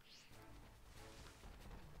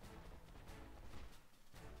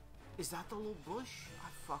 Is that the little bush? I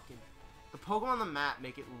fucking... The Pokemon on the map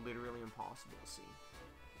make it literally impossible to see.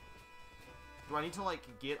 Do I need to, like,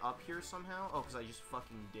 get up here somehow? Oh, because I just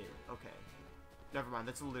fucking did. Okay. Never mind,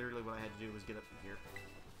 that's literally what I had to do, was get up from here.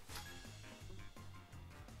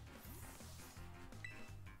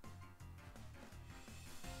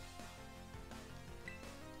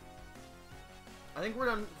 I think we're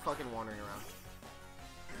done fucking wandering around.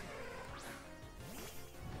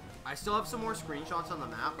 I still have some more screenshots on the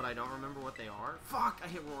map, but I don't remember what they are. Fuck, I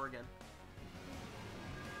hit roar again.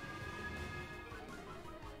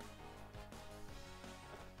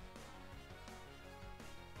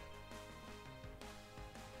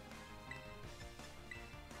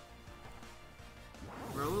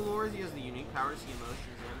 He has the unique power to see emotions,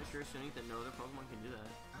 and I'm sure assuming that no other Pokemon can do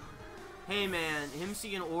that. Hey man, him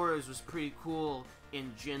seeing auras was pretty cool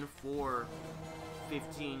in Gen 4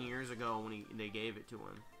 15 years ago when they gave it to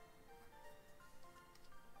him.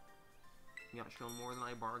 He got shown more than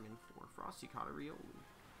I bargained for. Frosty caught a Riolu.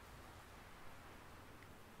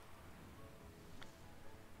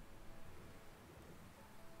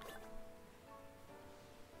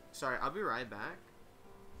 Sorry, I'll be right back.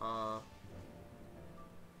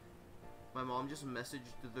 My mom just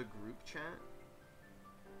messaged the group chat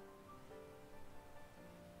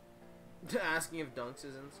asking if Dunks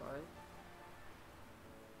is inside.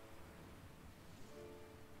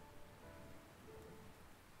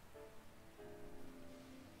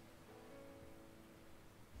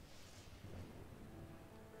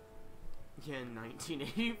 Yeah, in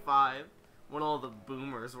 1985, when all the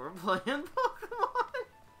boomers were playing Pokemon.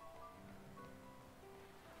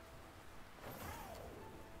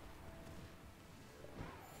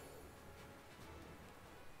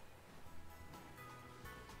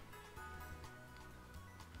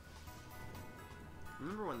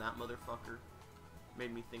 Remember when that motherfucker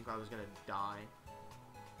made me think I was gonna die?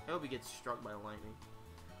 I hope he gets struck by lightning.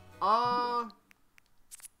 I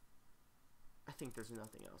think there's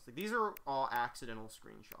nothing else. Like, these are all accidental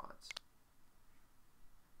screenshots.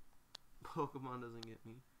 Pokemon doesn't get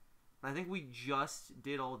me. I think we just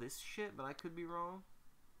did all this shit, but I could be wrong.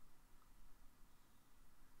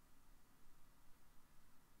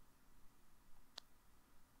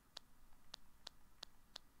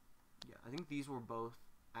 Yeah, I think these were both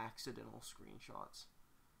accidental screenshots.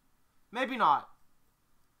 Maybe not.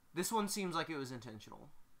 This one seems like it was intentional.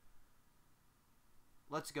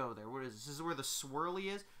 Let's go there. What is this? This is where the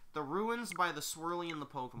swirly is? The ruins by the swirly in the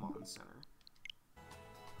Pokemon Center.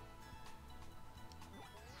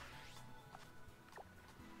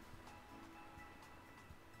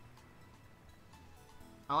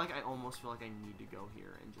 I almost feel like I need to go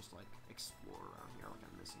here and just, like, explore around here like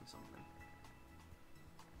I'm missing something.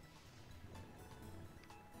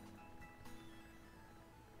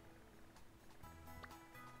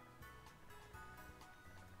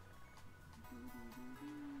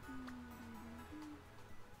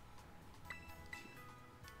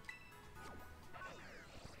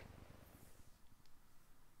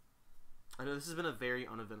 I know this has been a very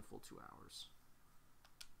uneventful 2 hours.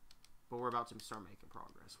 But we're about to start making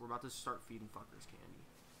progress. We're about to start feeding fuckers candy.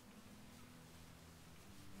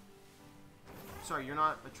 Sorry, you're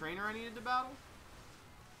not a trainer I needed to battle?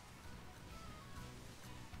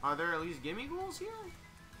 Are there at least gimme ghouls here?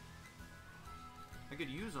 I could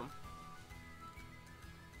use them.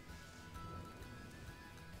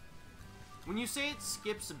 When you say it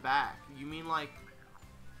skips back, you mean like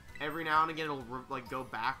every now and again it'll like go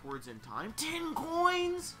backwards in time? 10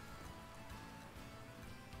 coins?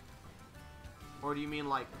 Or do you mean,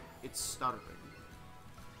 like, it's stuttering?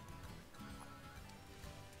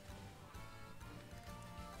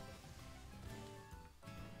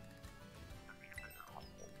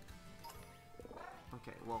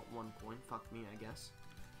 Okay, well, 1 coin. Fuck me, I guess.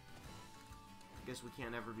 I guess we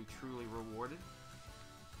can't ever be truly rewarded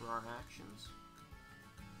for our actions.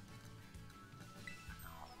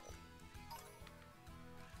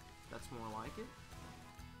 That's more like it.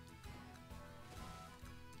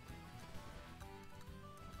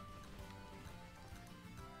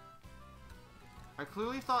 I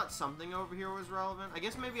clearly thought something over here was relevant. I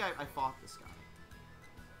guess maybe I fought this guy.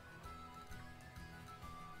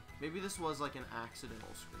 Maybe this was like an accidental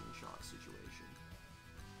screenshot situation.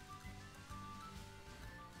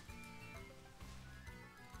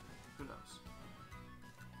 Who knows?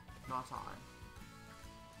 Not I.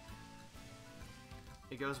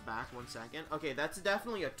 It goes back 1 second. Okay, that's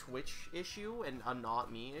definitely a Twitch issue and a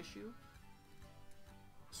not me issue.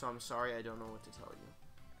 So I'm sorry, I don't know what to tell you.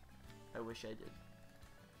 I wish I did.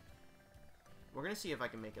 We're gonna see if I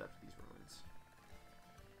can make it up to these ruins.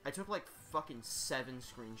 I took like fucking 7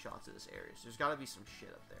 screenshots of this area, so there's gotta be some shit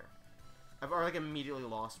up there. I've already like immediately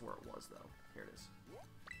lost where it was though. Here it is.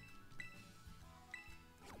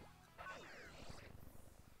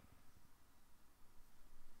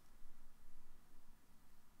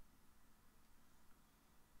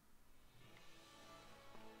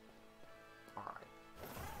 Alright.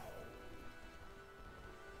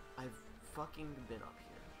 I've fucking been up here.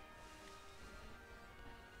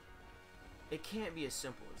 It can't be as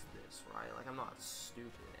simple as this, right? Like, I'm not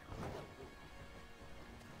stupid now.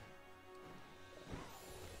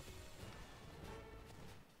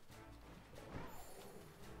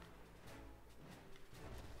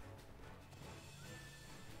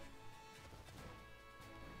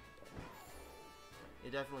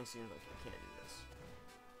 It definitely seems like I can't do this.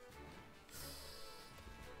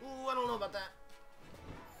 Ooh, I don't know about that.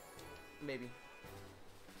 Maybe.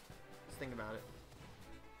 Let's think about it.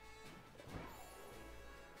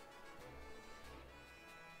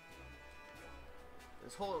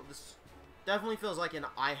 This definitely feels like an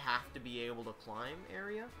I have to be able to climb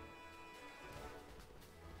area.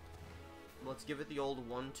 Let's give it the old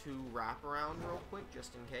 1-2 wraparound real quick,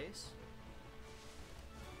 just in case.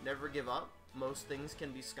 Never give up. Most things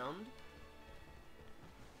can be scummed.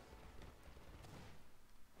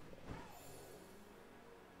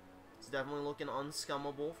 It's definitely looking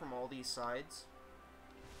unscummable from all these sides.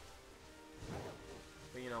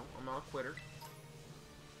 But you know, I'm not a quitter.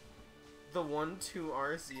 The 1-2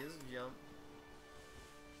 RC is jump.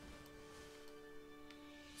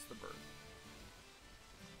 It's the bird.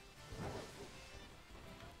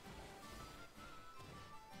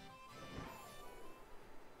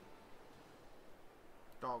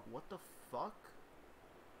 Dog, what the fuck?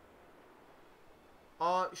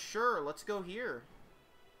 Sure, let's go here.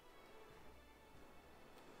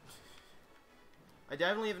 I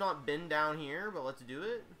definitely have not been down here, but let's do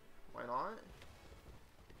it. Why not?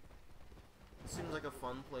 Seems like a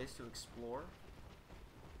fun place to explore.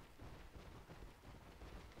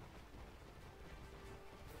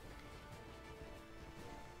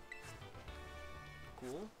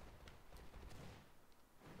 Cool.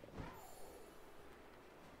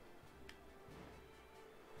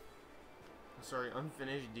 Sorry,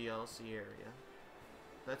 unfinished DLC area.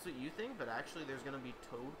 That's what you think, but actually there's gonna be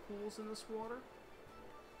toad pools in this water?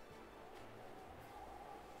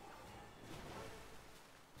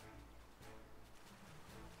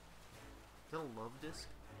 love disc.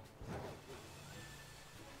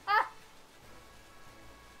 Ah!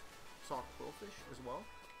 Saw Quillfish as well.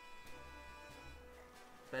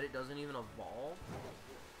 Bet it doesn't even evolve.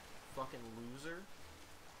 Fucking loser.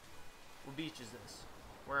 What beach is this?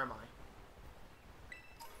 Where am I?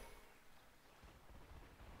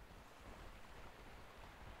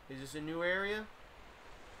 Is this a new area?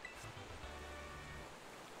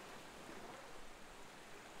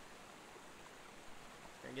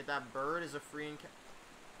 Can I get that bird as a free encounter?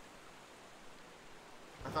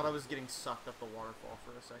 I thought I was getting sucked up the waterfall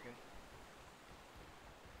for a second.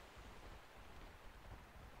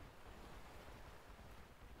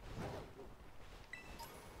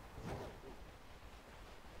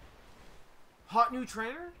 Hot new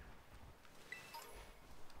trainer?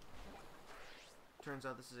 Turns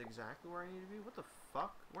out this is exactly where I need to be. What the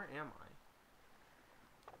fuck? Where am I?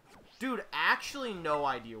 Dude, actually no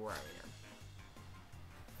idea where I am.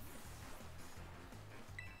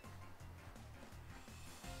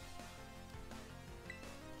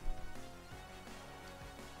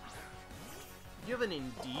 You have an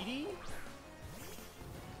Indeedee?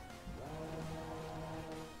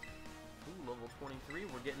 Ooh, level 23.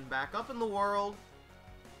 We're getting back up in the world.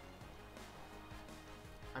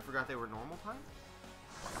 I forgot they were normal time.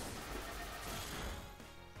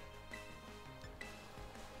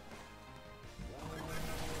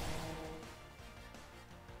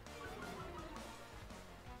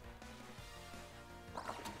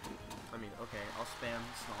 I mean, okay, I'll spam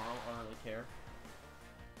Snarl. I don't really care.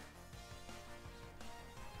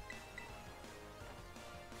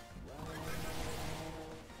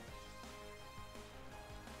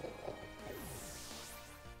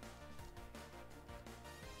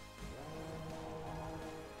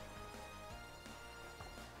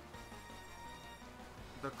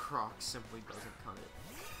 The Croc simply doesn't cut it.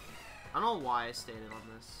 I don't know why I stayed in on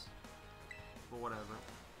this, but whatever.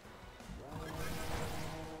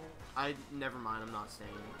 Never mind, I'm not staying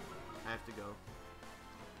in. I have to go.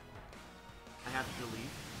 I have to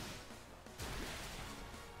leave.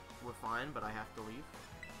 We're fine, but I have to leave.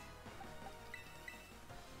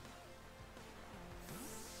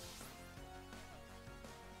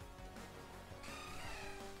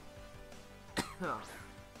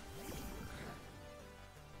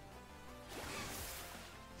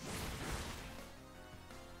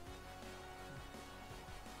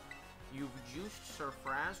 You've juiced Sir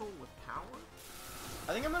Frazzle with power?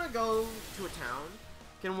 I think I'm gonna go to a town.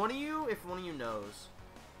 Can one of you, if one of you knows,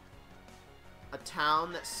 a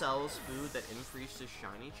town that sells food that increases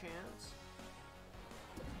shiny chance?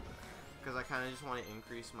 Because I kind of just want to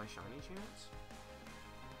increase my shiny chance.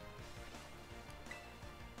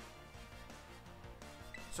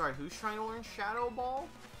 Sorry, who's trying to learn Shadow Ball?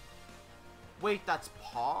 Wait, that's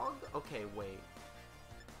Pog? Okay, wait.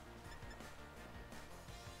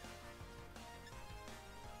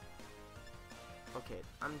 Okay,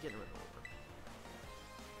 I'm getting rid of it.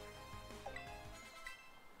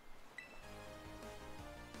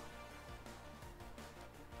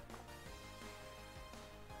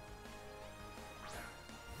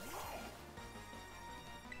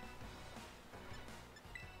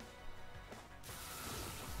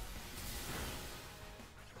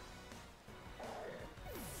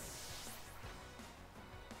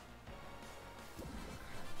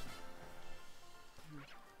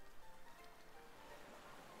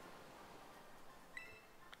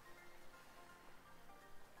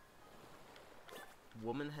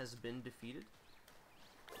 Woman has been defeated.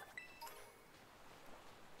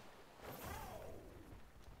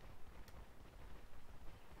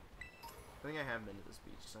 I think I have been to this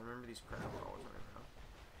beach, so I remember these crab crawlers right now.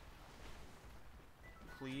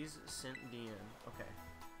 Please send DM. Okay.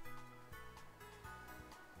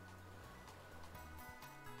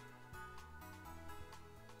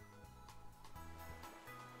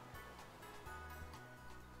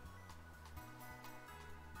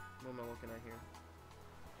 What am I looking at here?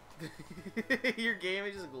 Your game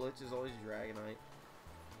is just glitches, always Dragonite.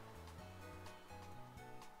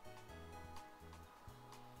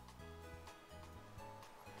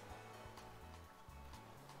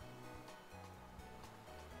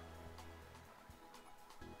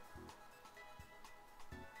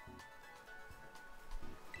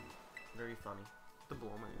 Very funny. To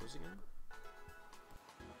blow my nose again.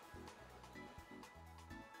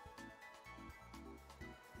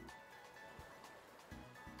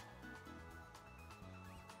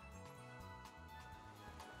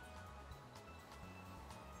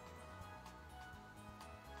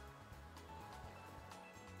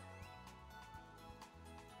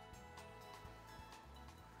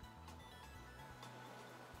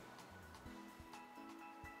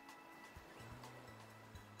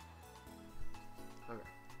 Okay.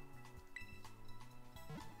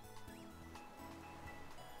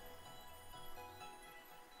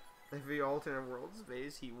 If the alternate world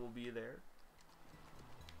space, he will be there.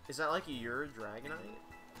 Is that like your Dragonite?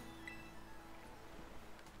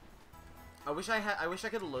 I wish I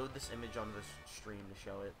could load this image on the stream to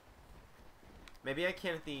show it. Maybe I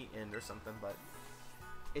can at the end or something, but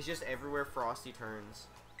it's just everywhere Frosty turns.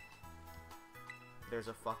 There's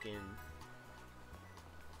a fucking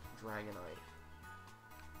Dragonite.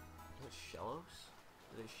 Is it Shellos?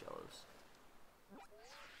 It is Shellos.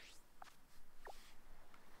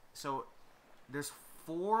 So, there's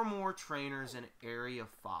 4 more trainers in Area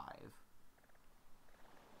 5.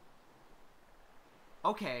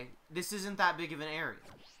 Okay, this isn't that big of an area.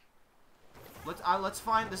 Let's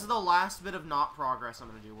find... This is the last bit of not progress I'm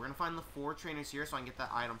going to do. We're going to find the 4 trainers here so I can get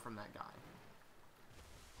that item from that guy.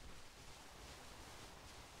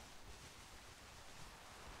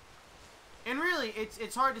 And really,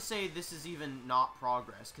 it's hard to say this is even not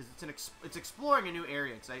progress, because it's exploring a new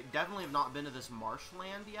area, because I definitely have not been to this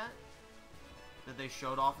marshland yet that they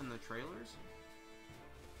showed off in the trailers.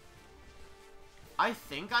 I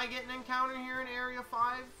think I get an encounter here in Area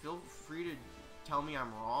 5. Feel free to tell me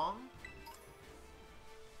I'm wrong.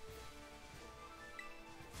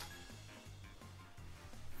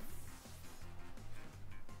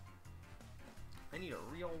 I need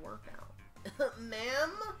a real workout.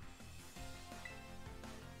 Ma'am?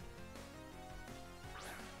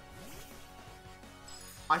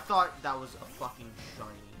 I thought that was a fucking shiny.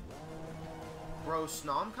 Bro,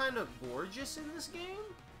 Snom kinda gorgeous in this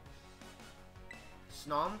game?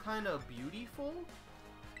 Snom kinda beautiful?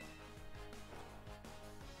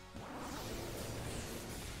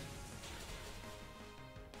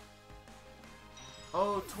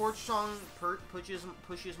 Oh, Torch Song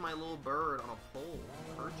pushes my little bird on a pole.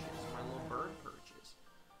 Perches. My little bird perches.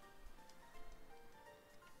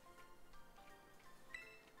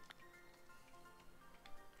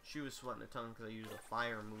 She was sweating a ton because I used a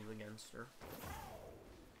fire move against her.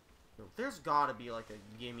 There's gotta be like a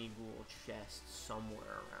Gimme Ghoul chest somewhere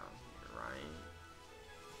around here, right?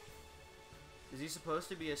 Is he supposed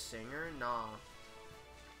to be a singer? Nah.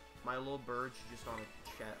 My little bird's just on a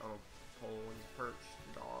pole. He's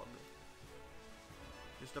perched, dog.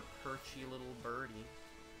 Just a perchy little birdie.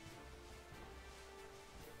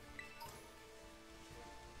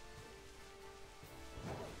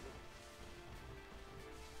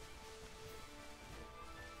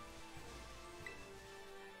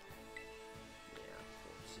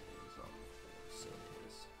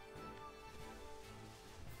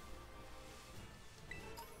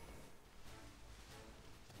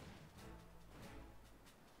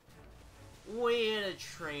 Wait a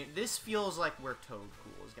train. This feels like where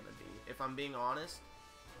Toadcool is gonna be, if I'm being honest.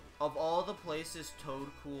 Of all the places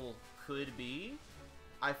Toadcool could be,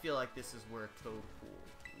 I feel like this is where Toadcool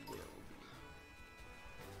will be.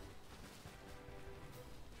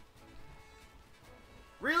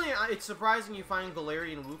 Really, it's surprising you find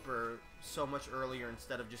Galarian Wooper so much earlier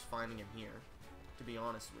instead of just finding him here, to be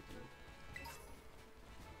honest with you.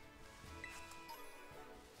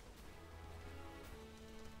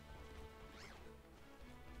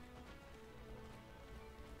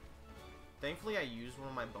 Thankfully, I used one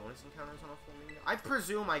of my bonus encounters on a Flamingo. I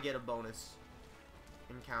presume I get a bonus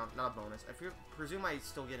encounter. Not a bonus. I presume I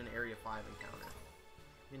still get an Area 5 encounter.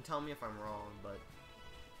 You can tell me if I'm wrong, but...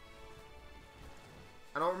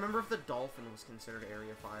 I don't remember if the Dolphin was considered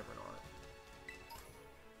Area 5 or not.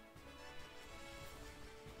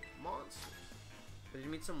 Monsters. Did you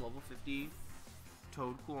meet some level 50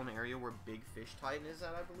 Toadcool in an area where Big Fish Titan is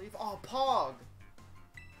at, I believe? Oh, Pog!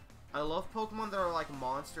 I love Pokemon that are like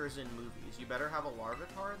monsters in movies. You better have a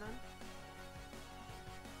Larvitar then?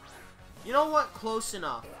 You know what? Close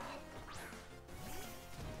enough.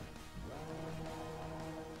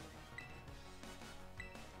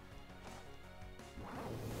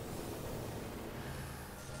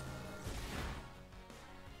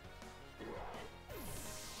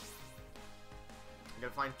 I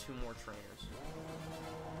gotta find 2 more trainers.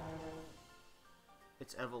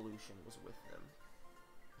 Its evolution was with them.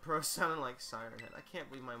 Bro sounded like Siren Head. I can't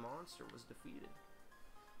believe my monster was defeated.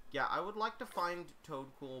 Yeah, I would like to find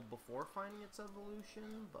Toadcool before finding its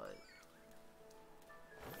evolution, but...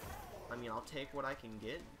 I mean, I'll take what I can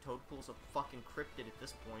get. Toadcool's a fucking cryptid at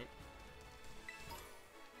this point.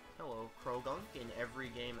 Hello, Krogunk in every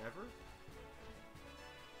game ever.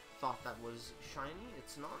 Thought that was shiny.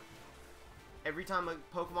 It's not. Every time a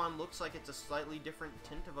Pokemon looks like it's a slightly different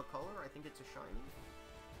tint of a color, I think it's a shiny.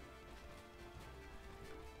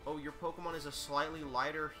 Oh, your Pokemon is a slightly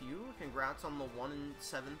lighter hue? Congrats on the 1 in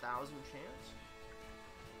 7,000 chance.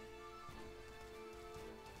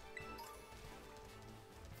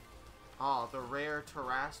 Ah, the rare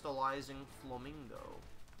terastalizing flamingo.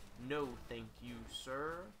 No, thank you,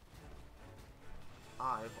 sir.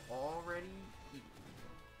 I've already eaten.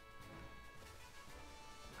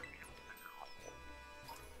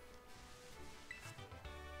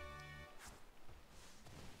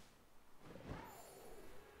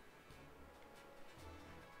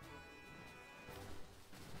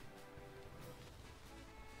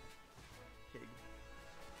 Pig.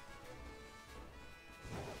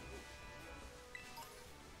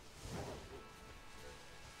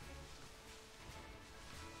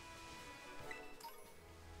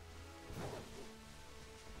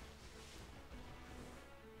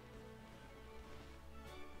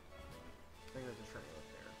 I think there's a train up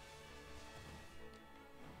there.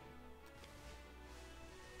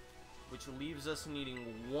 Which leaves us needing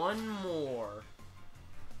one more.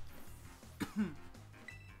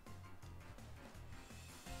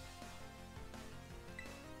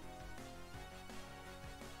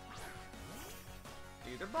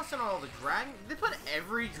 Dude, they're busting all the dragon. They put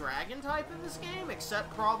every dragon type in this game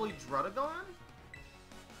except probably Drudagon.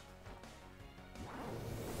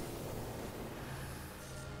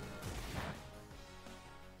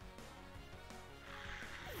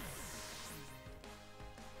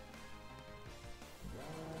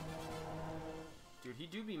 Dude, he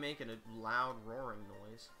do be making a loud roaring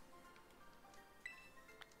noise.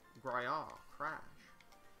 Grya, crash.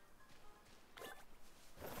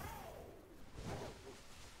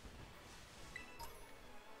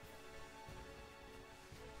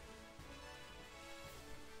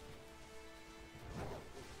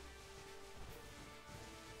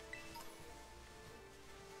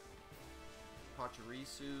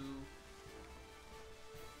 Pachirisu.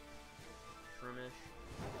 Shrimish.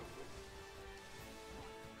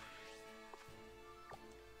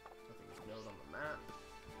 Nothing's note on the map.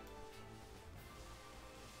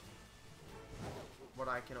 What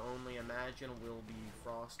I can only imagine will be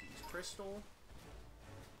Frosty's Crystal.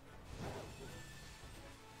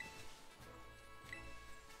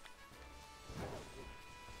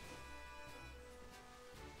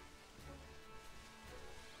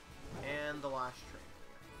 And the last train.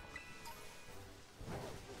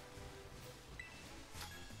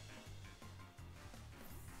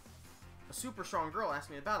 A super strong girl asked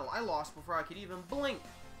me to battle. I lost before I could even blink.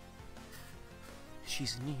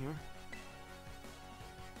 She's near.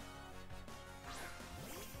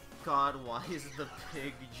 God, why is the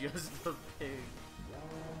pig just the pig?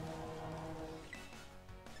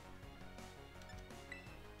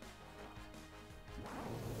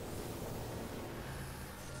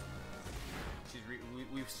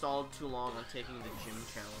 We've stalled too long on taking the gym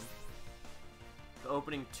challenge. The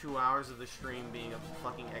opening 2 hours of the stream being a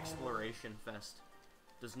fucking exploration fest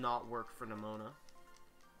does not work for Nimona.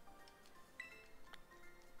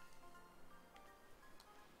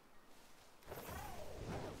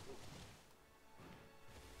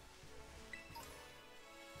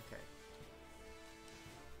 Okay.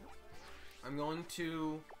 I'm going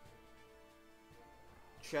to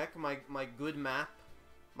check my good map,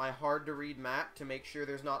 my hard to read map, to make sure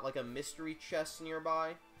there's not like a mystery chest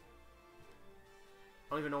nearby.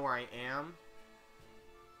 I don't even know where I am.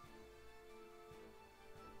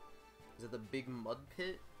 Is it the big mud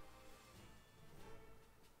pit?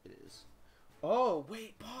 It is. Oh,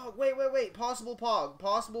 wait, Pog, wait. Possible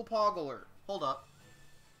Pog alert. Hold up.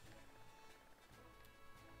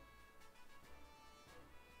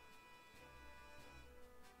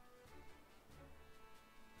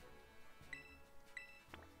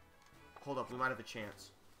 Hold up, we might have a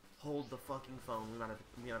chance. Hold the fucking phone. We might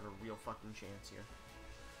have a real fucking chance here.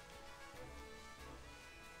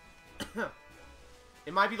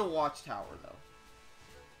 It might be the watchtower, though.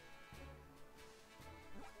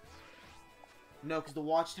 No, because the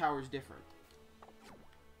watchtower is different.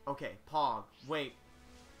 Okay, Pog. Wait.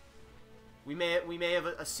 We may have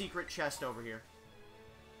a secret chest over here.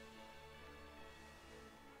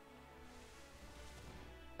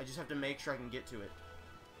 I just have to make sure I can get to it.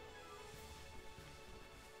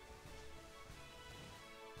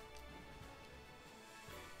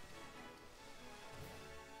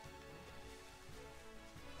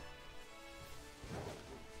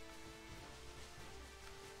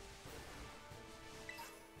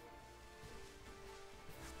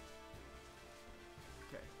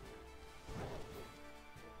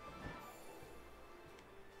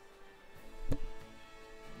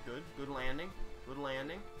 Good landing. Good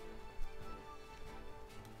landing.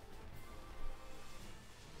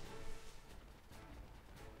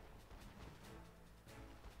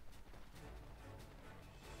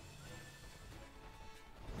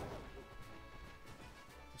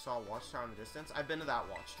 I saw a watchtower in the distance. I've been to that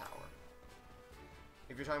watchtower.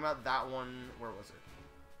 If you're talking about that one, where was it?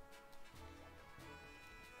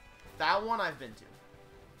 That one I've been to.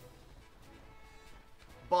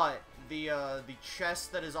 But the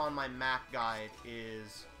chest that is on my map guide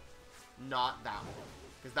is not that one.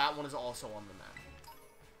 Because that one is also on the map.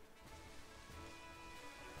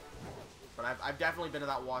 But I've definitely been to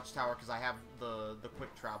that watchtower because I have the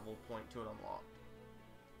quick travel point to it unlocked.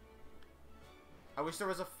 I wish there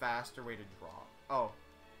was a faster way to drop. Oh,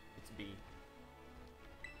 it's B.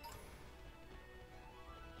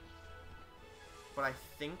 But I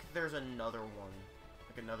think there's another one.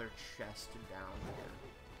 Like another chest down here.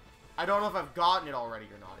 I don't know if I've gotten it already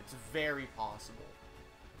or not. It's very possible.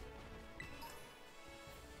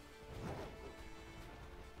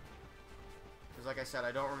 Because like I said,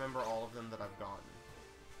 I don't remember all of them that I've gotten.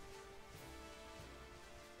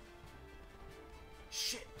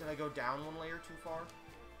 Shit! Did I go down one layer too far?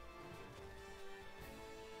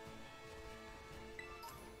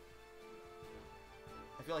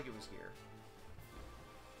 I feel like it was here.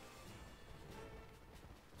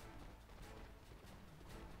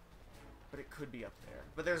 But it could be up there.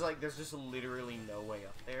 But there's just literally no way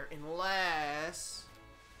up there unless...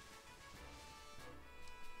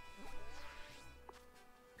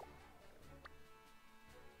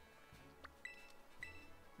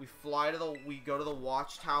 we go to the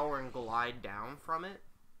watchtower and glide down from it.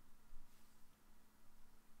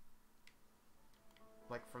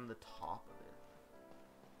 Like from the top of it.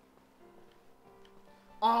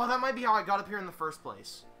 Oh, that might be how I got up here in the first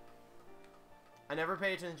place. I never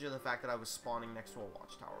paid attention to the fact that I was spawning next to a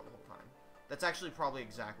watchtower the whole time. That's actually probably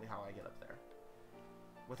exactly how I get up there.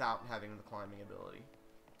 Without having the climbing ability.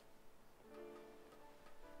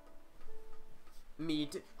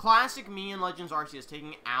 Classic me in Legends Arceus is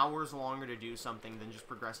taking hours longer to do something than just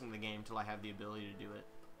progressing the game till I have the ability to do it.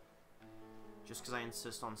 Just because I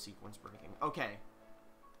insist on sequence breaking. Okay.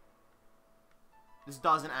 This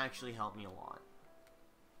doesn't actually help me a lot.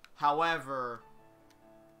 However...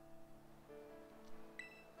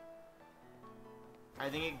 I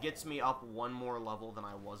think it gets me up one more level than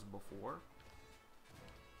I was before.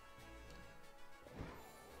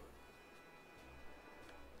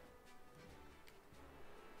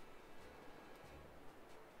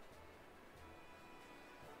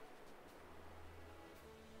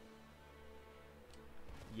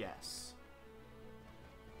 Yes.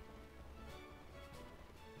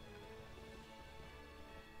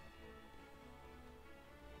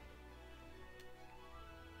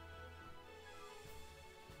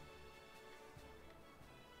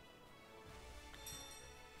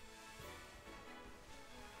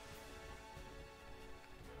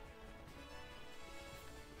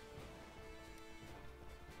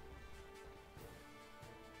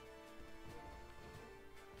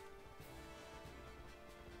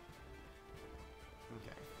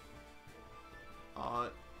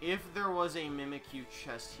 If there was a Mimikyu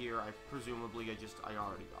chest here, I presumably I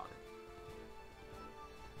already got it.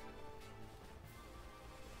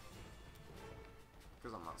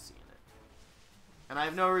 Because I'm not seeing it. And I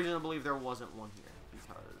have no reason to believe there wasn't one here,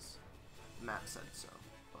 because Matt said so,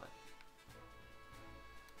 but...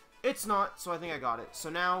 It's not, so I think I got it. So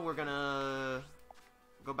now we're gonna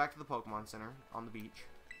go back to the Pokemon Center on the beach.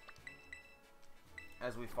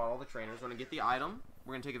 As we follow the trainers, we're gonna get the item.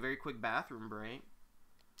 We're gonna take a very quick bathroom break.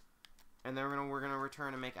 And then we're gonna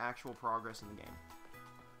return and make actual progress in the game.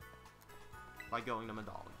 By going to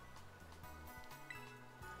Medali.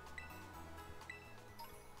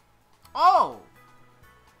 Oh!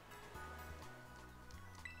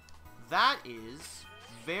 That is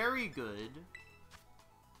very good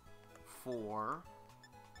for...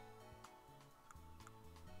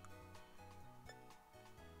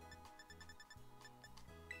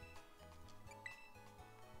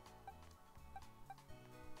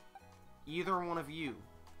 either one of you.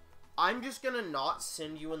 I'm just gonna not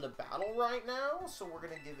send you in the battle right now, so we're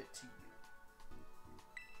gonna give it to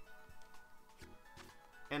you.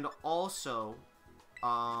 And also,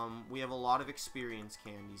 we have a lot of experience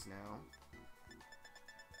candies now.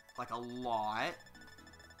 Like, a lot.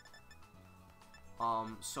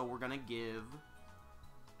 So we're gonna give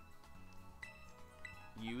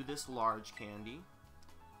you this large candy.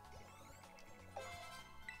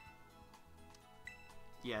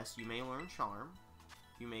 Yes, you may learn Charm.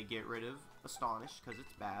 You may get rid of Astonish, because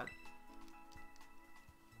it's bad.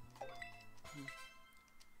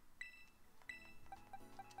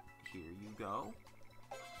 Here you go.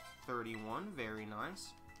 31, very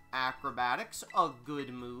nice. Acrobatics, a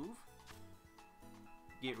good move.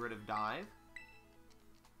 Get rid of Dive.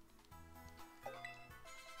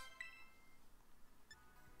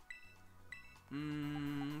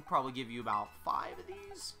 probably give you about 5 of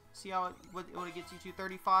these. See how what it gets you to?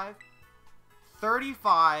 35?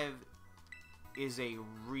 35 is a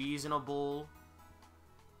reasonable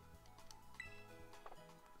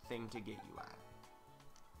thing to get you at.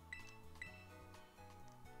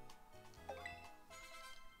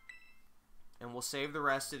 And we'll save the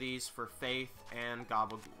rest of these for Faith and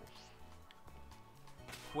Gabagool.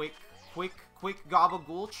 Quick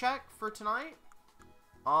Gabagool check for tonight.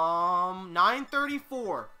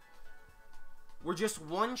 934. We're just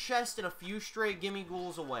one chest and a few stray gimme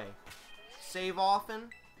ghouls away. Save often.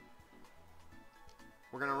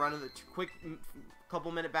 We're gonna run a quick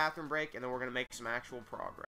couple minute bathroom break, and then we're gonna make some actual progress.